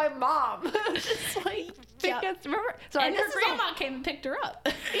car with my mom. Just like, remember? Sorry, And her grandma came and picked her up.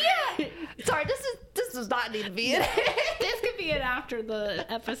 Yeah. Sorry, this does not need to be in it. This could be an after the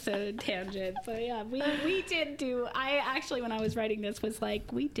episode tangent, but yeah, we did do. I actually, when I was writing this, was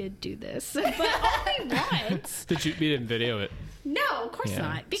like, we did do this, but only once. You didn't video it? No, of course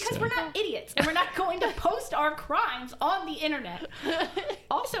not, because so- we're not idiots, and we're not going to post our crimes on the internet.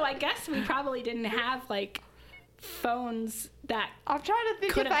 Also, I guess we probably didn't have like phones that I'm trying to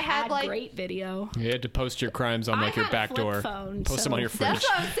think could if have I had had like. great video. You had to post your crimes on, like, I your had a back flip door. phone, Post them so- on your fridge. That's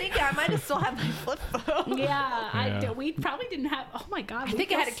what I was thinking. I might have still have my flip phone. Yeah, we probably didn't have. Oh my god, I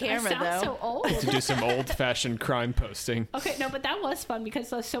think I had a camera, I sound though. so old. To do some old-fashioned crime posting. Okay, no, but that was fun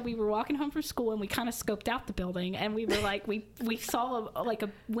because so we were walking home from school and we kind of scoped out the building and we were like, we saw a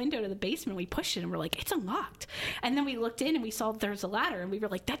window to the basement. We pushed it and we're like, it's unlocked. And then we looked in and we saw there's a ladder and we were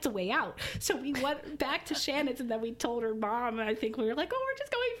like, that's a way out. So we went back to Shannon's and then we told her mom, and I think we were like, oh, we're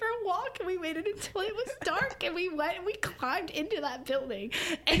just going for a walk. And we waited until it was dark and we went and we climbed into that building.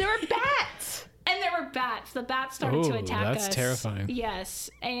 And there were bats. And there were bats. The bats started to attack us. That's terrifying. Yes.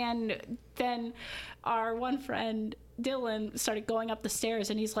 And then our one friend, Dylan, started going up the stairs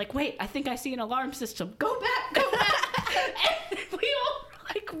and he's like, wait, I think I see an alarm system. Go back. And we all were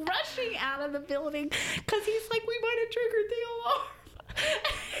like rushing out of the building because he's like, we might have triggered the alarm.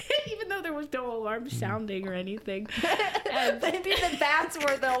 Even though there was no alarm sounding or anything. And Maybe the bats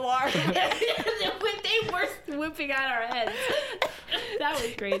were the alarm. they were swooping at our heads. That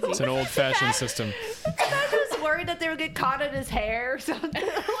was crazy. It's an old-fashioned system. I was worried that they would get caught in his hair or something.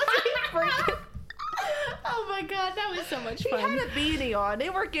 Oh my god, that was so much He fun. had a beanie on. They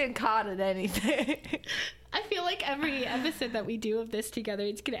weren't getting caught in anything. I feel like every episode that we do of this together,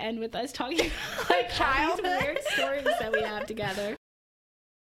 it's going to end with us talking about like all these Childhood. weird stories that we have together.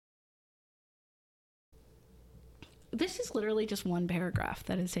 This is literally just one paragraph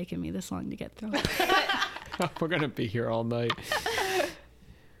that has taken me this long to get through. We're going to be here all night.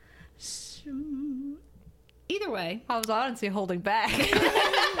 Either way. I was honestly holding back.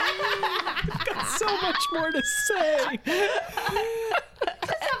 Got so much more to say.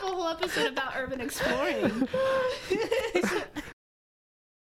 Let's have a whole episode about urban exploring.